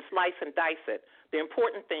you can slice and dice it. The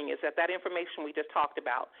important thing is that information we just talked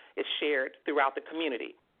about is shared throughout the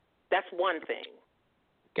community. That's one thing.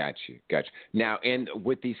 Got you. Now,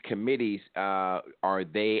 with these committees, are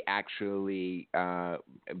they actually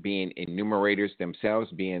being enumerators themselves,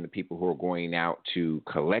 being the people who are going out to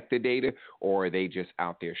collect the data, or are they just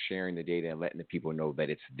out there sharing the data and letting the people know that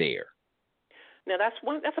it's there? Now,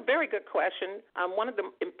 that's a very good question. One of the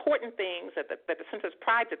important things that the census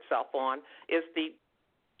prides itself on is the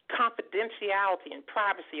confidentiality and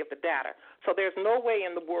privacy of the data. So there's no way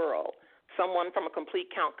in the world someone from a complete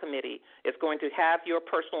count committee is going to have your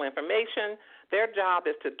personal information. Their job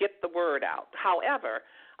is to get the word out. However,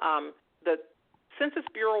 the Census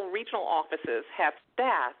Bureau regional offices have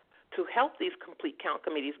staff to help these complete count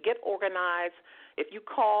committees get organized. If you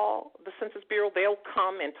call the Census Bureau, they'll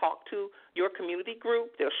come and talk to your community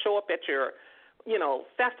group. They'll show up at your,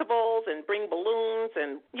 festivals and bring balloons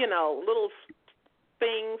and, little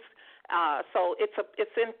things. So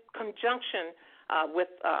it's in conjunction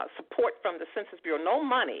with support from the Census Bureau. No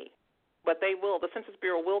money, but the Census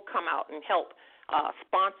Bureau will come out and help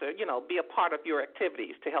sponsor, be a part of your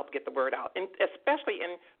activities to help get the word out, and especially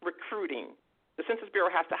in recruiting. The Census Bureau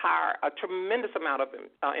has to hire a tremendous amount of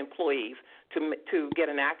employees to get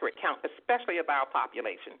an accurate count, especially of our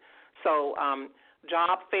population. So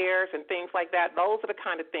job fairs and things like that, those are the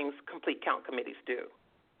kind of things complete count committees do.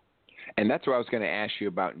 And that's what I was going to ask you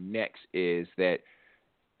about next, is that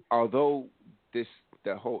although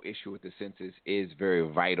the whole issue with the census is very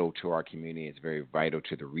vital to our community, it's very vital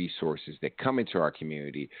to the resources that come into our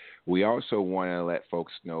community, we also want to let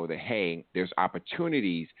folks know that, hey, there's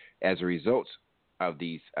opportunities as a result of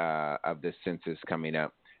these of the census coming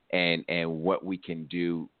up, and what we can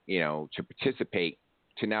do, to participate,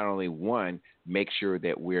 to not only, one, make sure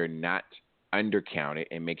that we're not undercounted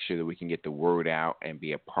and make sure that we can get the word out and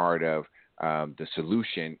be a part of the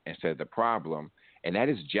solution instead of the problem, and that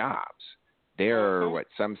is jobs. There are,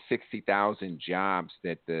 some 60,000 jobs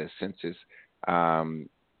that the census,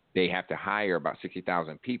 they have to hire about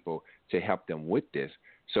 60,000 people to help them with this.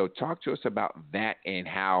 So talk to us about that and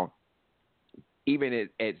how, even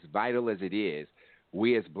as vital as it is,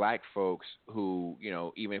 we as black folks who,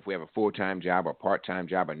 even if we have a full-time job or part-time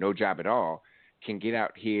job or no job at all, can get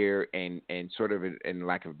out here and sort of, in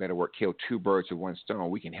lack of a better word, kill two birds with one stone.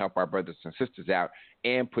 We can help our brothers and sisters out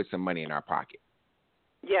and put some money in our pocket.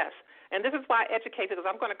 Yes. And this is why I educate you, because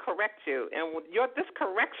I'm going to correct you. And this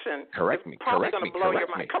correction is Correct probably going to blow your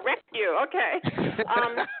me. mind. Correct you, okay.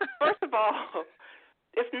 First of all,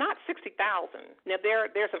 it's not 60,000. Now,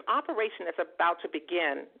 there's an operation that's about to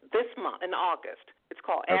begin this month, in August. It's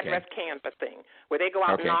called address canvassing, where they go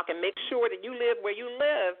out and knock and make sure that you live where you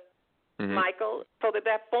live, Michael, so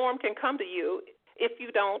that form can come to you if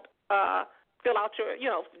you don't fill out your,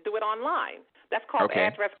 do it online. That's called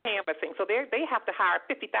address canvassing. So they have to hire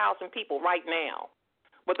 50,000 people right now.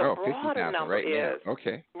 But the broader number is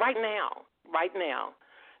right now.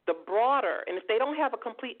 The broader, and if they don't have a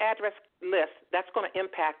complete address list, that's going to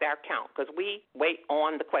impact our count because we wait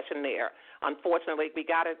on the questionnaire. Unfortunately, we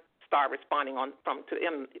got to start responding to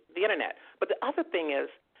the internet. But the other thing is,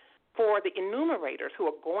 for the enumerators who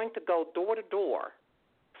are going to go door to door,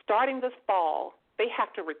 starting this fall, they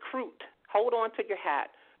have to recruit. Hold on to your hat.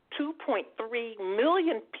 2.3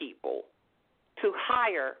 million people to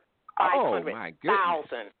hire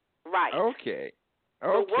 500,000. Right. Okay.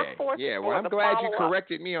 Yeah, well, I'm glad you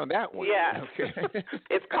corrected me on that one. Yes. Okay.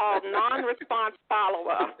 It's called non-response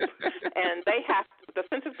follow-up, and the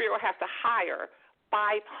Census Bureau has to hire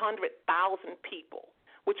 500,000 people,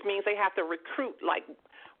 which means they have to recruit they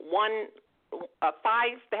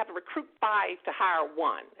have to recruit 5 to hire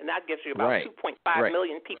 1, and that gives you about 2.5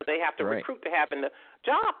 million people they have to recruit to have in the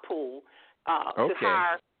job pool to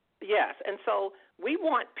hire. Yes, and so we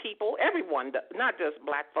want people, everyone, not just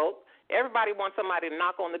black folk. Everybody wants somebody to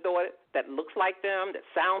knock on the door that looks like them, that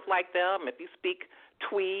sounds like them. If you speak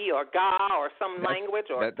Twi or Ga or some language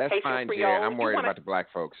or that's Haitian fine, Creole, Jerry. I'm worried about the black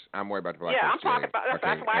folks. Yeah, folks. I'm talking about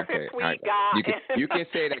that's why I said Twi, Ga. You can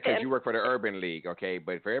say that because you work for the Urban League, okay?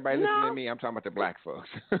 But for everybody listening to me, I'm talking about the black folks.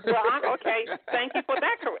 Well, okay. Thank you for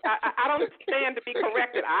that. I don't stand to be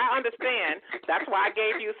corrected. I understand. That's why I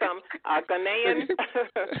gave you some Ghanaian,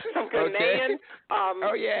 some Ghanaian.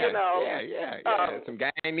 Some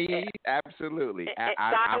Guyanese, absolutely.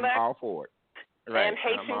 I'm all for it. Right. And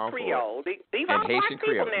Haitian Creole. These are black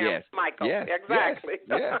people now, Michael. Yes. Exactly.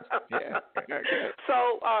 Yes.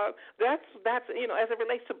 So that's as it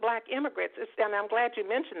relates to black immigrants, and I'm glad you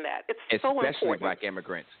mentioned that. It's so important. Especially black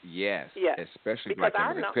immigrants. Yes. Especially because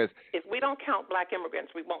black immigrants. Because if we don't count black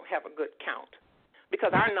immigrants, we won't have a good count.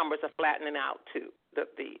 Because our numbers are flattening out too. The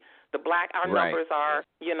black numbers are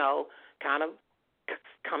kind of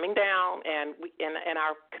coming down, and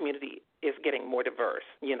our community is getting more diverse.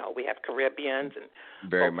 We have Caribbeans and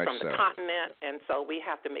folks from the continent, and so we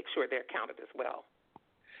have to make sure they're counted as well.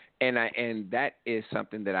 And that is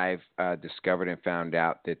something that I've discovered and found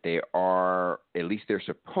out that they are, at least they're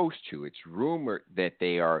supposed to. It's rumored that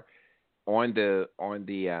they are on the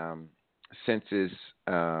census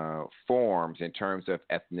forms in terms of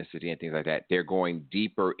ethnicity and things like that. They're going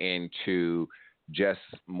deeper into just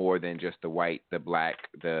more than just the white, the black,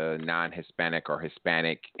 the non-Hispanic or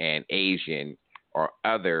Hispanic and Asian or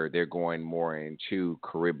other. They're going more into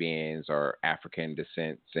Caribbeans or African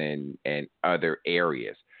descents and other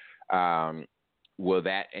areas. Will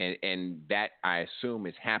that and that I assume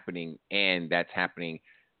is happening, and that's happening.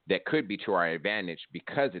 That could be to our advantage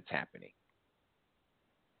because it's happening.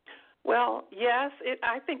 Well, yes,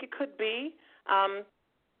 I think it could be.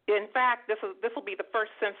 In fact, this will be the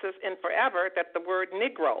first census in forever that the word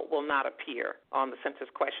Negro will not appear on the census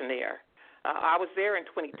questionnaire. I was there in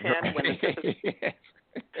 2010 when the census.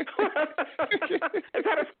 Is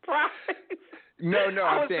that a surprise? No,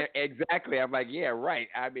 I'm saying exactly. I'm like, yeah, right.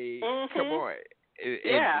 I mean, come on.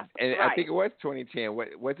 I think it was 2010.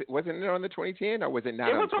 Wasn't it on the 2010 or was it not?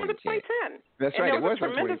 It was on the 2010. That's right. It was a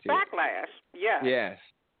tremendous backlash. Yes.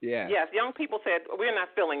 Yes, young people said, we're not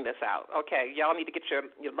filling this out. Okay, y'all need to get your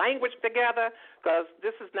language together because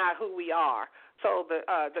this is not who we are. So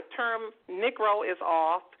the term Negro is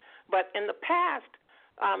off. But in the past,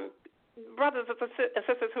 brothers and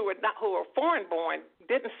sisters who were foreign born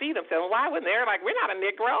didn't see themselves. Why wouldn't they? They're like, we're not a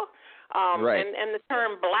Negro. Right. And the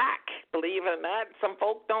term black, believe it or not, some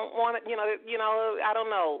folk don't want it. I don't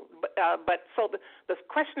know. But so the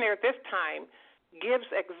questionnaire this time gives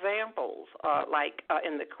examples,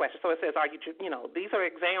 in the question. So it says, "Are you?" These are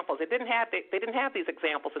examples. They didn't have these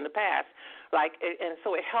examples in the past. And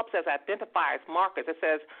so it helps as identifiers, markers. It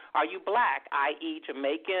says, "Are you black?" i.e.,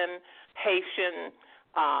 Jamaican, Haitian,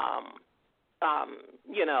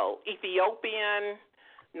 Ethiopian,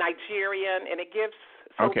 Nigerian, and it gives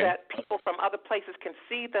that people from other places can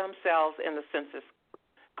see themselves in the census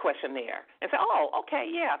questionnaire and say, oh, okay,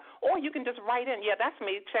 yeah. Or you can just write in, yeah, that's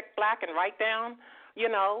me, check black and write down,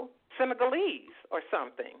 Senegalese or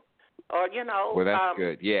something. Or Well, that's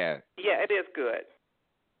good. Yeah. Yeah, it is good.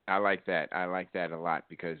 I like that. I like that a lot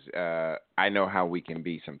because I know how we can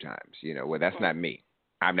be sometimes. Well, that's not me.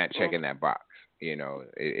 I'm not checking that box.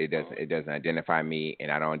 It doesn't identify me,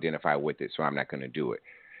 and I don't identify with it, so I'm not going to do it.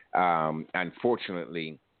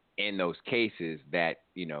 Unfortunately, in those cases, that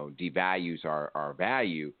devalues our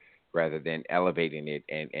value rather than elevating it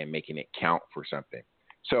and making it count for something.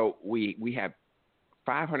 So we have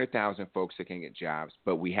 500,000 folks that can get jobs,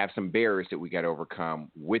 but we have some barriers that we got to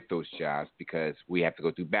overcome with those jobs because we have to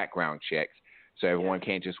go through background checks. So everyone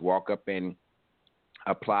can't just walk up and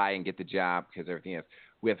apply and get the job because everything else.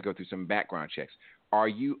 We have to go through some background checks. Are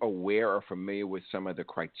you aware or familiar with some of the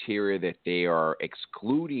criteria that they are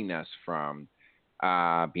excluding us from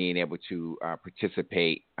being able to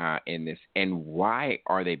participate in this? And why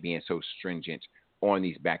are they being so stringent on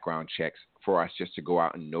these background checks for us just to go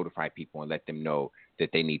out and notify people and let them know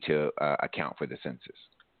that they need to account for the census?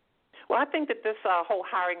 Well, I think that this whole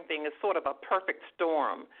hiring thing is sort of a perfect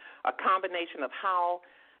storm, a combination of how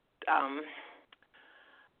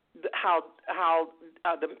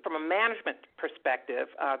from a management perspective,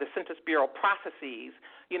 the Census Bureau processes,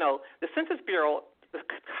 the Census Bureau, the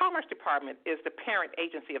Commerce Department is the parent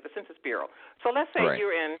agency of the Census Bureau. So let's say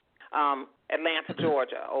you're in Atlanta,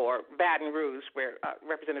 Georgia, or Baton Rouge, where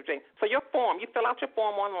Representative James. So you fill out your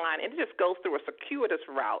form online, and it just goes through a circuitous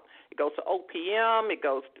route. It goes to OPM, it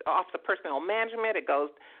goes to Office of Personnel Management, it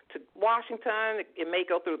goes to Washington, it may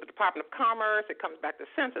go through the Department of Commerce, it comes back to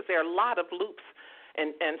Census. There are a lot of loops.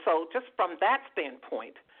 And so just from that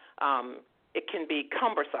standpoint, it can be a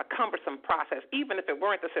cumbersome process, even if it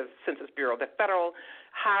weren't the Census Bureau. The federal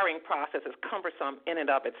hiring process is cumbersome in and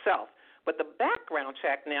of itself. But the background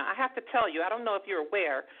check now, I have to tell you, I don't know if you're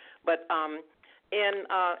aware, but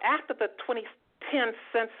after the 2010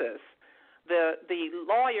 census, the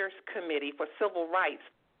Lawyers Committee for Civil Rights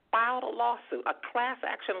filed a lawsuit, a class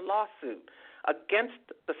action lawsuit, against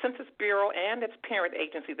the Census Bureau and its parent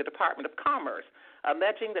agency, the Department of Commerce,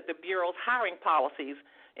 alleging that the Bureau's hiring policies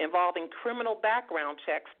involving criminal background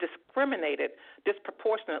checks discriminated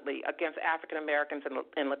disproportionately against African Americans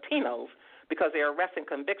and Latinos because their arrest and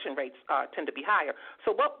conviction rates tend to be higher.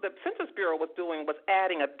 So what the Census Bureau was doing was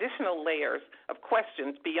adding additional layers of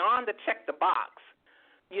questions beyond the check the box,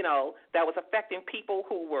 that was affecting people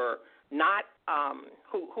who were not,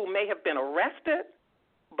 who may have been arrested,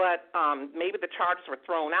 but maybe the charges were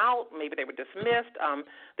thrown out, maybe they were dismissed.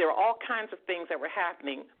 There were all kinds of things that were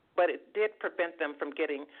happening, but it did prevent them from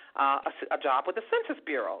getting a job with the Census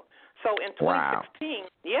Bureau. So in 2016,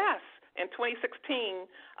 in 2016,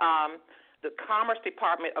 the Commerce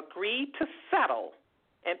Department agreed to settle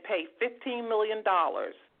and pay $15 million,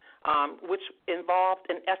 which involved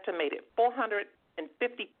an estimated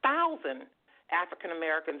 450,000 African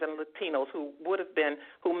Americans and Latinos who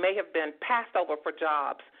may have been passed over for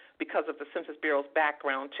jobs because of the Census Bureau's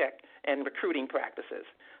background check and recruiting practices.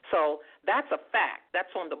 So that's a fact. That's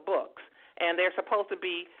on the books. And they're supposed to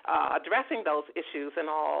be addressing those issues and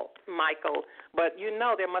all, Michael, but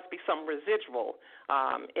there must be some residual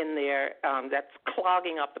in there that's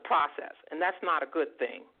clogging up the process, and that's not a good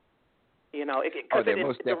thing. Because it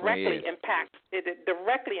directly impacts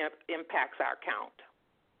our count.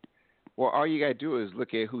 Well, all you got to do is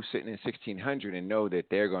look at who's sitting in 1600 and know that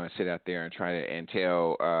they're going to sit out there and try to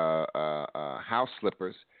tell house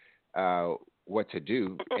slippers what to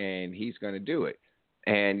do, and he's going to do it.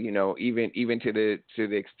 And even to the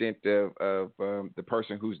extent of the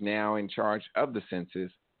person who's now in charge of the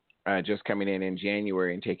census, just coming in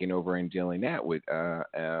January and taking over and dealing that with,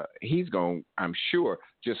 he's going, I'm sure,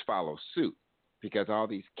 just follow suit because all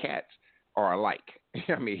these cats are alike.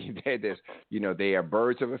 I mean, they are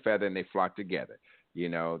birds of a feather and they flock together.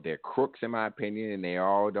 They're crooks in my opinion, and they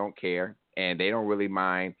all don't care, and they don't really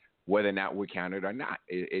mind whether or not we're counted or not.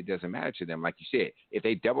 It doesn't matter to them. Like you said, if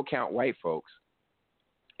they double count white folks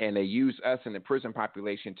and they use us in the prison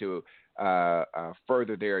population to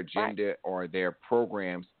further their agenda or their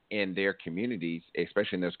programs in their communities,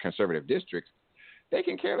 especially in those conservative districts, they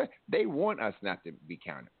can care less. They want us not to be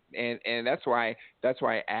counted. And that's why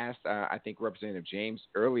I asked I think Representative James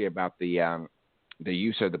earlier about the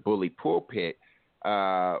use of the bully pulpit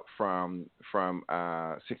from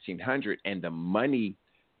 1600 and the money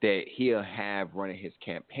that he'll have running his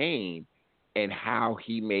campaign and how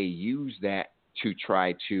he may use that to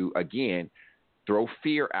try to again throw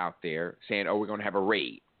fear out there, saying, "Oh, we're going to have a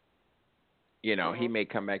raid." He may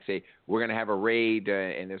come back and say, we're going to have a raid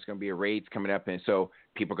and there's going to be a raid coming up. And so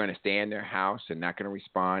people are going to stay in their house and not going to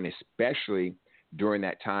respond, especially during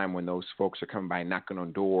that time when those folks are coming by knocking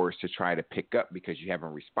on doors to try to pick up because you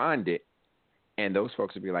haven't responded. And those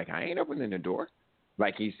folks will be like, I ain't opening the door.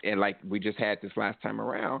 Like we just had this last time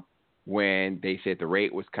around when they said the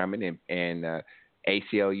raid was coming, and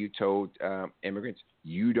ACLU told immigrants,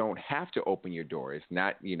 you don't have to open your door. It's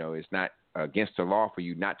not against the law for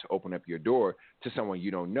you not to open up your door to someone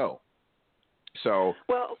you don't know. So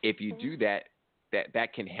if you do that,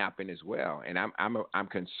 that can happen as well. And I'm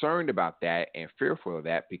concerned about that and fearful of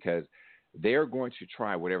that, because they're going to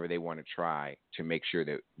try whatever they want to try to make sure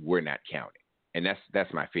that we're not counted. And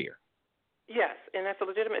that's my fear. Yes, and that's a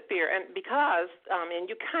legitimate fear. And because, and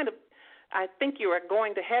you kind of, I think you are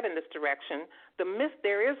going to head in this direction,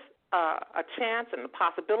 there is a chance and a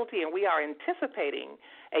possibility, and we are anticipating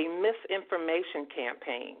a misinformation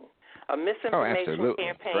campaign. A misinformation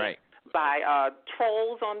campaign by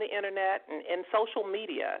trolls on the internet and social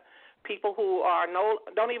media, people who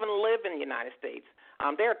don't even live in the United States.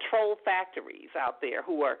 There are troll factories out there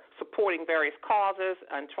who are supporting various causes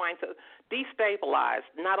and trying to destabilize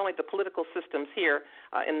not only the political systems here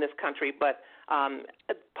in this country, but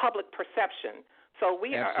public perception. So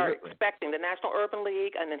we are expecting the National Urban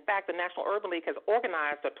League, and in fact the National Urban League has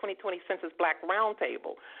organized a 2020 Census Black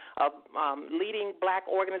Roundtable of leading black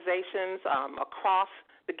organizations across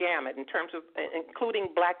the gamut in terms of including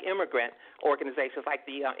black immigrant organizations like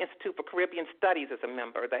the Institute for Caribbean Studies is a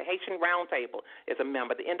member, the Haitian Roundtable is a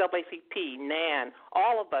member, the NAACP, NAN,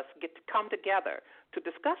 all of us get to come together to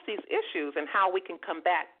discuss these issues and how we can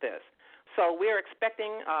combat this. So we're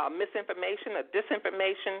expecting misinformation, a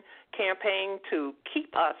disinformation campaign to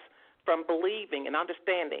keep us from believing and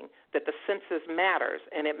understanding that the census matters,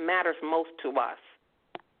 and it matters most to us.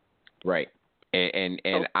 Right. And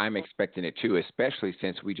I'm expecting it too, especially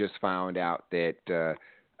since we just found out that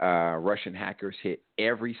Russian hackers hit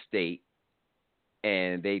every state,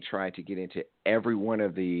 and they tried to get into every one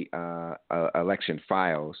of the election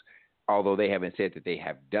files. Although they haven't said that they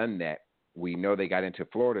have done that, we know they got into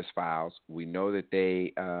Florida's files. We know that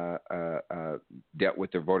they dealt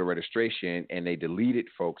with their voter registration, and they deleted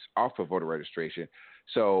folks off of voter registration.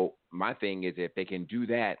 So my thing is, if they can do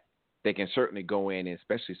that, they can certainly go in, and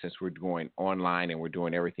especially since we're going online and we're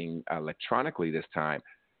doing everything electronically this time,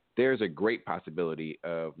 there's a great possibility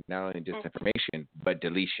of not only disinformation, but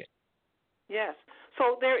deletion. Yes.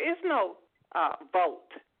 So there is no vote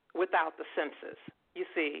without the census, you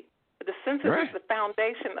see. The census is the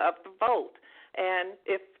foundation of the vote. And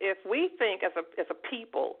if we think as a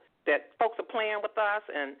people that folks are playing with us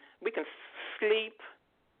and we can sleep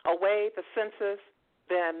away the census,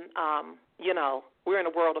 then, we're in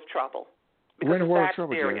a world of trouble. We're in a world of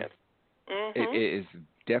trouble, serious. It is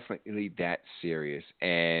definitely that serious.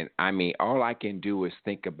 And, I mean, all I can do is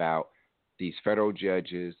think about these federal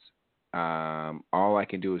judges. All I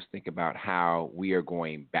can do is think about how we are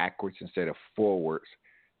going backwards instead of forwards.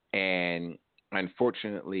 And,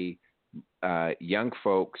 unfortunately, young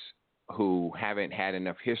folks who haven't had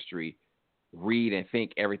enough history read and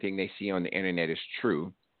think everything they see on the internet is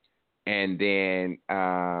true. And then,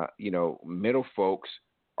 middle folks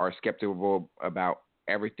are skeptical about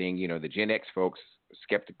everything. The Gen X folks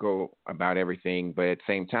skeptical about everything, but at the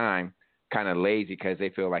same time, kind of lazy because they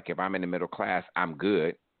feel like if I'm in the middle class, I'm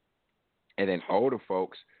good. And then older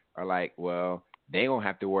folks are like, well, they don't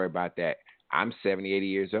have to worry about that. I'm 70, 80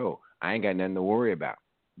 years old. I ain't got nothing to worry about.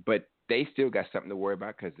 But they still got something to worry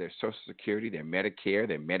about because their Social Security, their Medicare,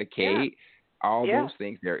 their Medicaid, all those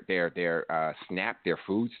things, their SNAP, their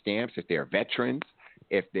food stamps, if they're veterans,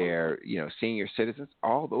 if they're senior citizens,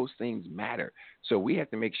 all those things matter. So we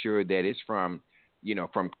have to make sure that it's from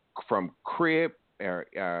crib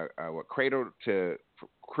cradle to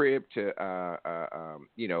crib to a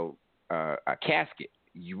casket.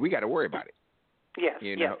 We got to worry about it. Yes,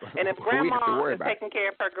 yes. And if grandma is taking care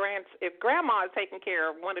of if grandma is taking care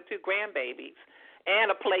of one or two grandbabies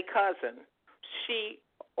and a play cousin, she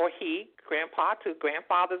or he, grandpa too,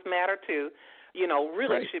 grandfathers matter too,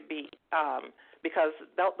 really should be, because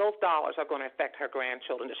those dollars are going to affect her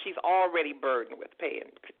grandchildren that she's already burdened with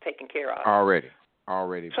taking care of. Already.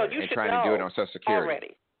 So you should trying to do it on Social Security.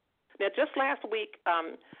 Already. Now, just last week,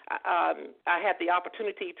 I had the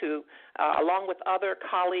opportunity to, along with other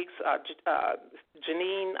colleagues,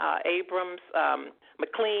 Janine Abrams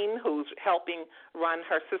McLean, who's helping run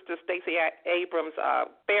her sister Stacey Abrams'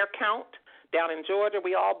 Fair Count down in Georgia.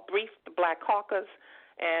 We all briefed the Black Caucus,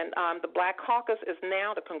 and the Black Caucus is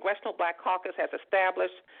now, the Congressional Black Caucus has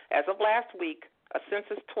established, as of last week, a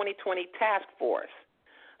Census 2020 task force.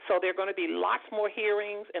 So there are going to be lots more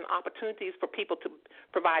hearings and opportunities for people to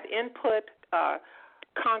provide input.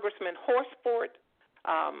 Congressman Horsford,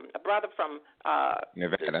 a brother from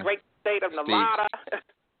Nevada, the great state of Nevada,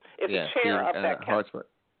 is the chair of that council.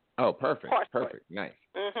 Oh, perfect. Perfect. Nice.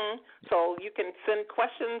 So you can send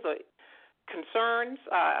questions or concerns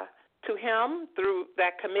to him through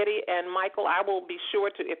that committee. And, Michael, I will be sure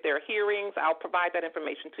to, if there are hearings, I'll provide that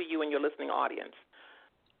information to you and your listening audience.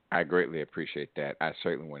 I greatly appreciate that. I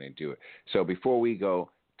certainly want to do it. So before we go,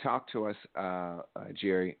 talk to us,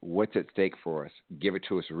 Jerry. What's at stake for us? Give it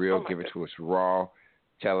to us real. Give it to us raw.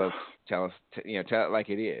 Tell us, tell it like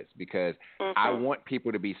it is, because I want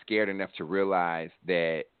people to be scared enough to realize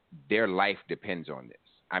that their life depends on this.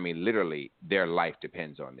 I mean, literally, their life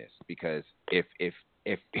depends on this, because if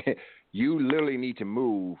you literally need to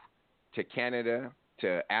move to Canada,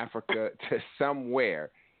 to Africa, to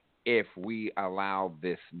somewhere, if we allow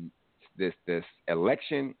this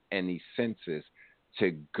election and these census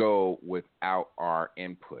to go without our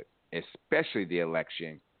input, especially the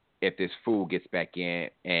election, if this fool gets back in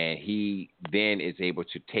and he then is able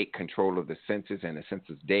to take control of the census and the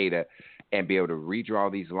census data and be able to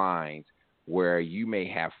redraw these lines where you may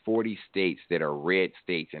have 40 states that are red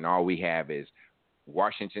states and all we have is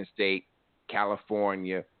Washington State,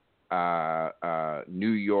 California,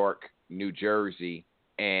 New York, New Jersey,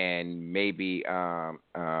 and maybe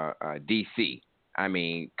D.C. I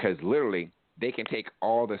mean, because literally they can take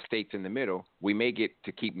all the states in the middle. We may get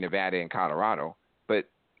to keep Nevada and Colorado, but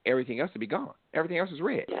everything else will be gone. Everything else is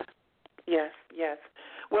red. Yes.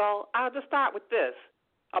 Well, I'll just start with this.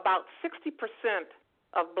 About 60%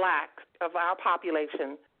 of blacks of our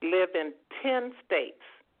population live in 10 states.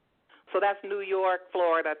 So that's New York,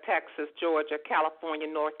 Florida, Texas, Georgia, California,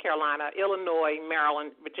 North Carolina, Illinois,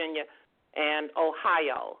 Maryland, Virginia, and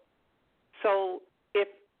Ohio. So if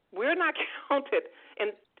we're not counted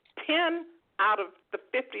in 10 out of the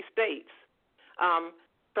 50 states,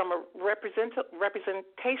 from a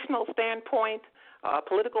representational standpoint,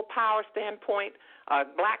 political power standpoint,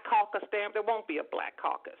 black caucus standpoint, there won't be a black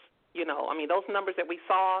caucus. You know, I mean, those numbers that we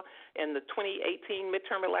saw in the 2018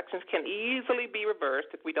 midterm elections can easily be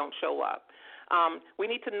reversed if we don't show up. We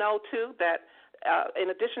need to know, too, that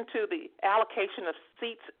in addition to the allocation of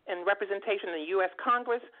seats and representation in the U.S.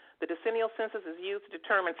 Congress, the decennial census is used to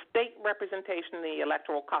determine state representation in the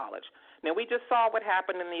Electoral College. Now, we just saw what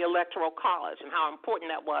happened in the Electoral College and how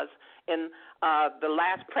important that was in the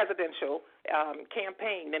last presidential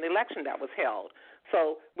campaign and election that was held.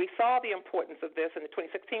 So we saw the importance of this in the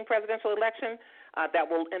 2016 presidential election.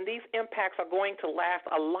 And these impacts are going to last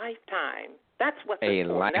a lifetime. That's what's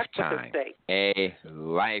important. That's what's at stake. A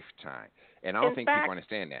lifetime. And I don't think people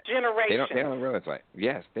understand that. Generations. They don't realize that.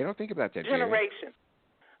 Yes, they don't think about that. Generations.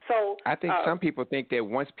 So I think some people think that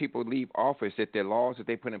once people leave office, that their laws that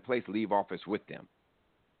they put in place leave office with them.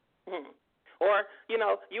 Or, you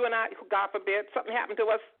know, you and I, God forbid, something happened to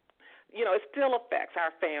us, you know, it still affects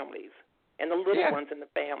our families and the little ones in the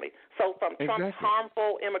family. So from Trump's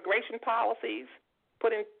harmful immigration policies,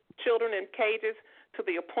 putting children in cages, to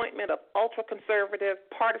the appointment of ultra-conservative,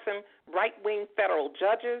 partisan, right-wing federal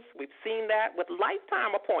judges. We've seen that with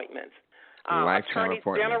lifetime appointments. Attorneys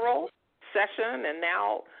General, Session, and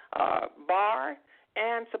now Barr,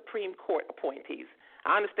 and Supreme Court appointees.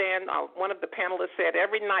 I understand one of the panelists said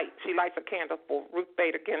every night she lights a candle for Ruth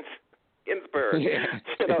Bader Ginsburg.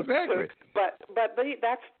 Exactly. But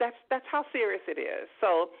that's how serious it is.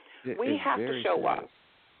 So we have to show up.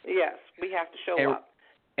 Yes, we have to show up.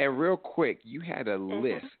 And real quick, you had a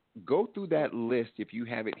list. Go through that list, if you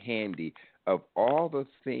have it handy, of all the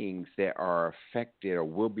things that are affected or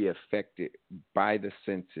will be affected by the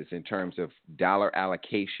census in terms of dollar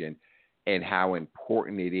allocation, and how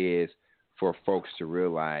important it is for folks to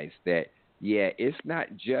realize that, it's not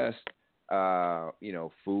just,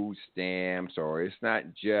 food stamps, or it's not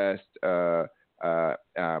just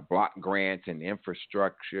block grants and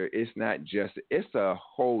infrastructure. It's not just, it's a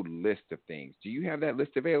whole list of things. Do you have that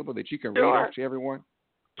list available that you can read off to everyone?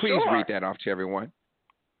 Please read that off to everyone.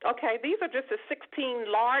 Okay, these are just the 16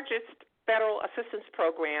 largest federal assistance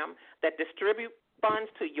program that distribute funds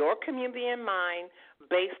to your community in mind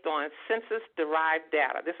based on census-derived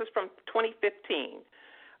data. This is from 2015.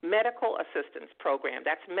 Medical assistance program,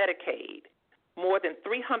 that's Medicaid. More than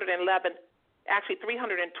 $312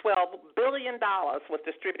 billion was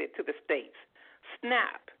distributed to the states.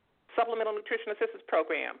 SNAP, Supplemental Nutrition Assistance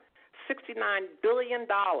Program, $69 billion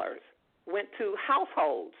went to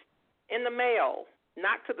households in the mail,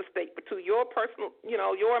 not to the state, but to your personal,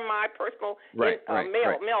 your and my personal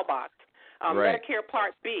mailbox. Medicare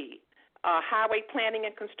Part B, highway planning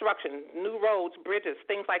and construction, new roads, bridges,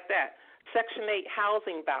 things like that. Section 8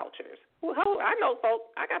 housing vouchers. I know,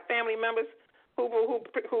 folks. I got family members who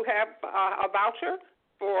have a voucher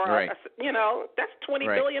for, that's $20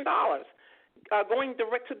 billion going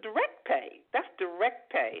direct to direct pay. That's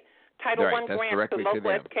direct pay. Title I grants to local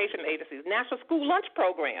education agencies. National School Lunch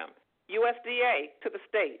Program, USDA, to the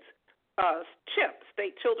states. CHIP,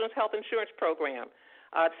 State Children's Health Insurance Program,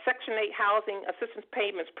 Section 8 Housing Assistance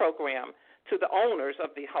Payments Program to the owners of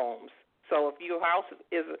the homes. So if your house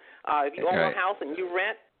is, if you own a house and you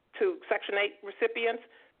rent to Section 8 recipients,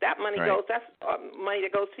 that money goes. That's money that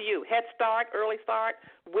goes to you. Head Start, Early Start,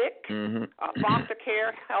 WIC, foster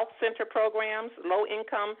care, health center programs, low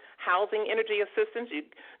income housing, energy assistance.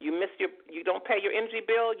 You don't pay your energy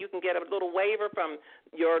bill, you can get a little waiver from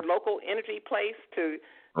your local energy place to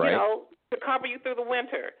to cover you through the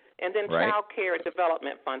winter. And then child care and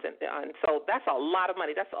development funds, and so that's a lot of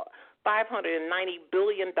money. That's $590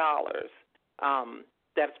 billion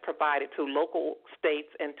that's provided to local states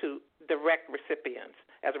and to direct recipients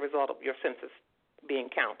as a result of your census being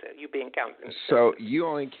counted, you being counted. So you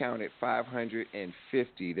only counted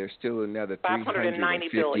 550. There's still another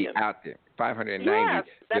 350 out there. 590. Yes,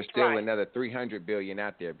 there's still another 300 billion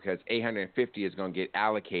out there because 850 is going to get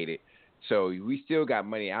allocated. So we still got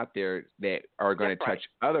money out there that are going to touch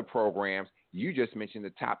other programs. You just mentioned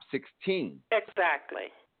the top 16.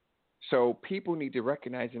 Exactly. So people need to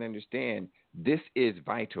recognize and understand this is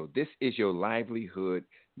vital. This is your livelihood.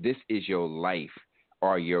 This is your life,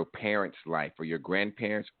 or your parents' life, or your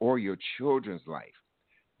grandparents, or your children's life.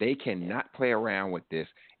 They cannot play around with this,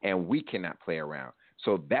 and we cannot play around.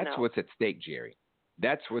 So that's what's at stake, Jerry.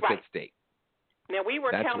 That's what's at stake. Now, we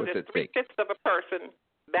were counted as 3/5 of a person.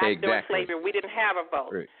 Back during slavery, we didn't have a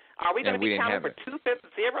vote. Right. Are we going to be counted for 2/5,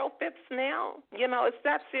 0/5 now? It's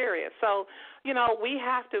that serious. So,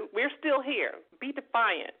 we're still here. Be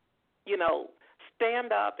defiant.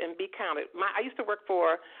 Stand up and be counted. I used to work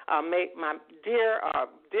for my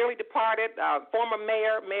dearly departed former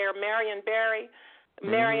mayor, Mayor Marion Barry,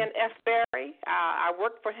 Marion S. Barry. I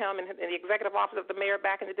worked for him in the executive office of the mayor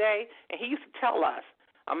back in the day, and he used to tell us,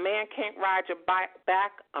 a man can't ride your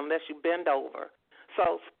back unless you bend over.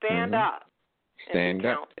 So stand up and be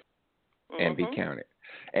counted. And be counted.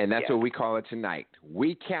 And that's what we call it tonight.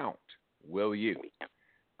 We count. Will you?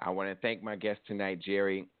 I want to thank my guest tonight,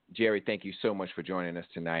 Jerry. Jerry, thank you so much for joining us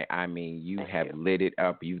tonight. I mean, you have lit it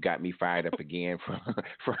up. You've got me fired up again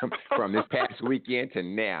from this past weekend to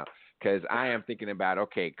now, because I am thinking about,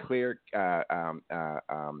 clear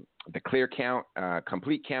the clear count,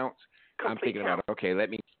 complete counts. I'm thinking about,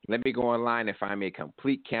 let me go online and find me a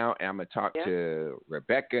complete count, and I'm going to talk to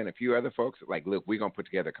Rebecca and a few other folks. Like, look, we're going to put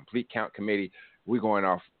together a complete count committee. We're going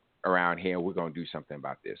off around here. We're going to do something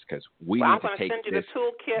about this because we need to take this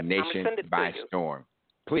nation by storm.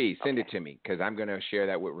 Please send it to me because I'm going to share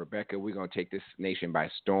that with Rebecca. We're going to take this nation by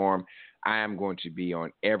storm. I am going to be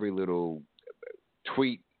on every little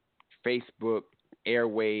tweet, Facebook,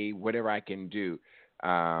 airwave, whatever I can do.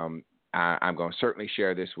 I'm going to certainly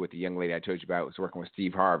share this with the young lady I told you about who's working with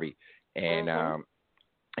Steve Harvey. And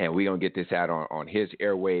we're going to get this out on his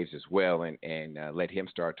airwaves as well and let him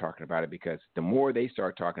start talking about it, because the more they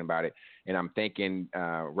start talking about it, and I'm thanking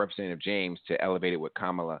Representative James to elevate it with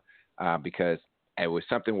Kamala because it was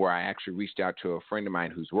something where I actually reached out to a friend of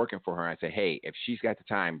mine who's working for her. I said, hey, if she's got the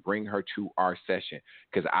time, bring her to our session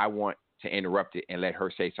because I want to interrupt it and let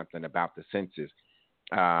her say something about the census.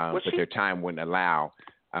 But their time wouldn't allow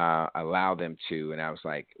them to. And I was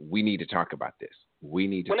like, we need to talk about this. We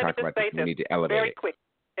need to talk about this. We need to elevate it. Very quick,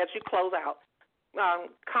 as you close out.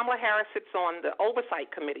 Kamala Harris sits on the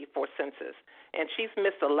Oversight Committee for Census, and she's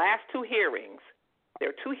missed the last two hearings. There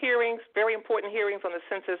are two hearings, very important hearings on the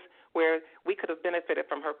census, where we could have benefited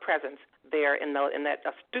from her presence there in that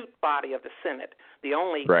astute body of the Senate. The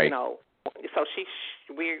only, so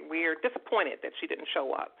we're disappointed that she didn't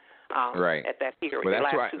show up at that hearing.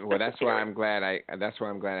 Well, that's why I'm glad I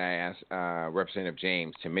asked Representative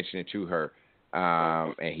James to mention it to her,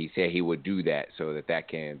 and he said he would do that so that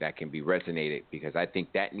can be resonated, because I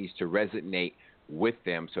think that needs to resonate with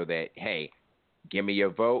them so that, hey, give me your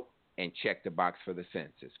vote and check the box for the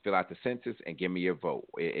census. Fill out the census and give me your vote.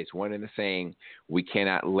 It's one and the same. We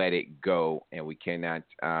cannot let it go, and we cannot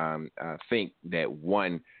think that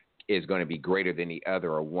one is going to be greater than the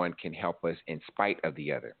other or one can help us in spite of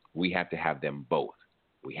the other. We have to have them both.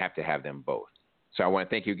 So I want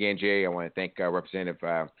to thank you again, Jerry. I want to thank Representative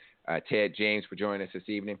Ted James for joining us this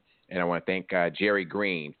evening, and I want to thank Jerry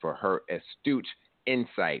Green for her astute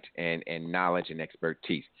insight and knowledge and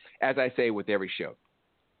expertise. As I say with every show,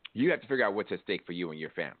 you have to figure out what's at stake for you and your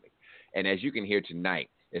family. And as you can hear tonight,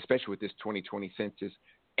 especially with this 2020 census,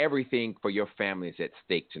 everything for your family is at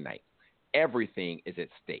stake tonight. Everything is at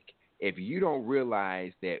stake. If you don't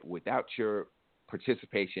realize that without your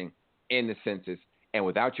participation in the census and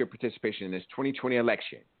without your participation in this 2020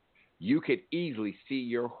 election, you could easily see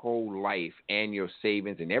your whole life and your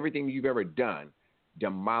savings and everything you've ever done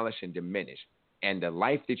demolish and diminish And the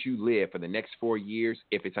life that you live for the next 4 years,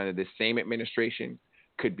 if it's under the same administration,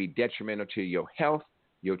 could be detrimental to your health,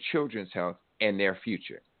 your children's health, and their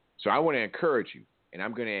future. So I want to encourage you, and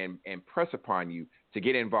I'm going to impress upon you to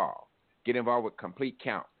get involved. Get involved with Complete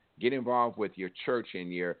Count. Get involved with your church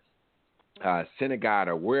and your synagogue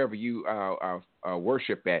or wherever you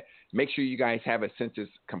worship at. Make sure you guys have a census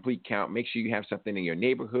complete count. Make sure you have something in your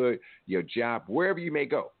neighborhood, your job, wherever you may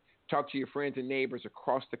go. Talk to your friends and neighbors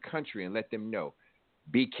across the country and let them know.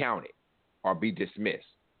 Be counted or be dismissed.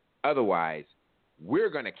 Otherwise, we're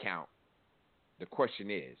going to count. The question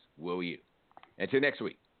is, will you? Until next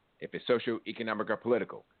week, if it's social, economic, or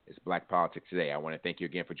political, it's Black Politics Today. I want to thank you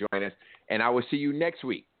again for joining us, and I will see you next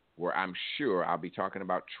week, where I'm sure I'll be talking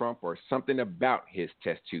about Trump or something about his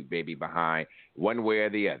test tube baby behind, one way or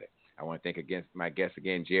the other. I want to thank again my guest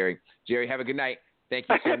again, Jerry. Jerry, have a good night. Thank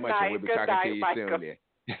you so much, and we'll be talking to you soon. There.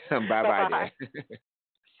 Bye-bye.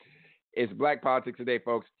 It's Black Politics Today,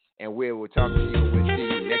 folks, and we will talk to you. We'll see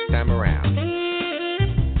you next time around.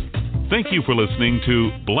 Thank you for listening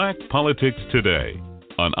to Black Politics Today,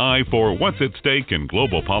 an eye for what's at stake in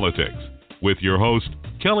global politics, with your host,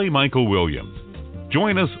 Kelly Michael Williams.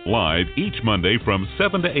 Join us live each Monday from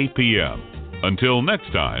 7 to 8 p.m. Until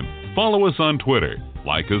next time, follow us on Twitter,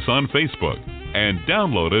 like us on Facebook, and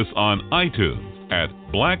download us on iTunes at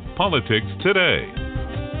Black Politics Today.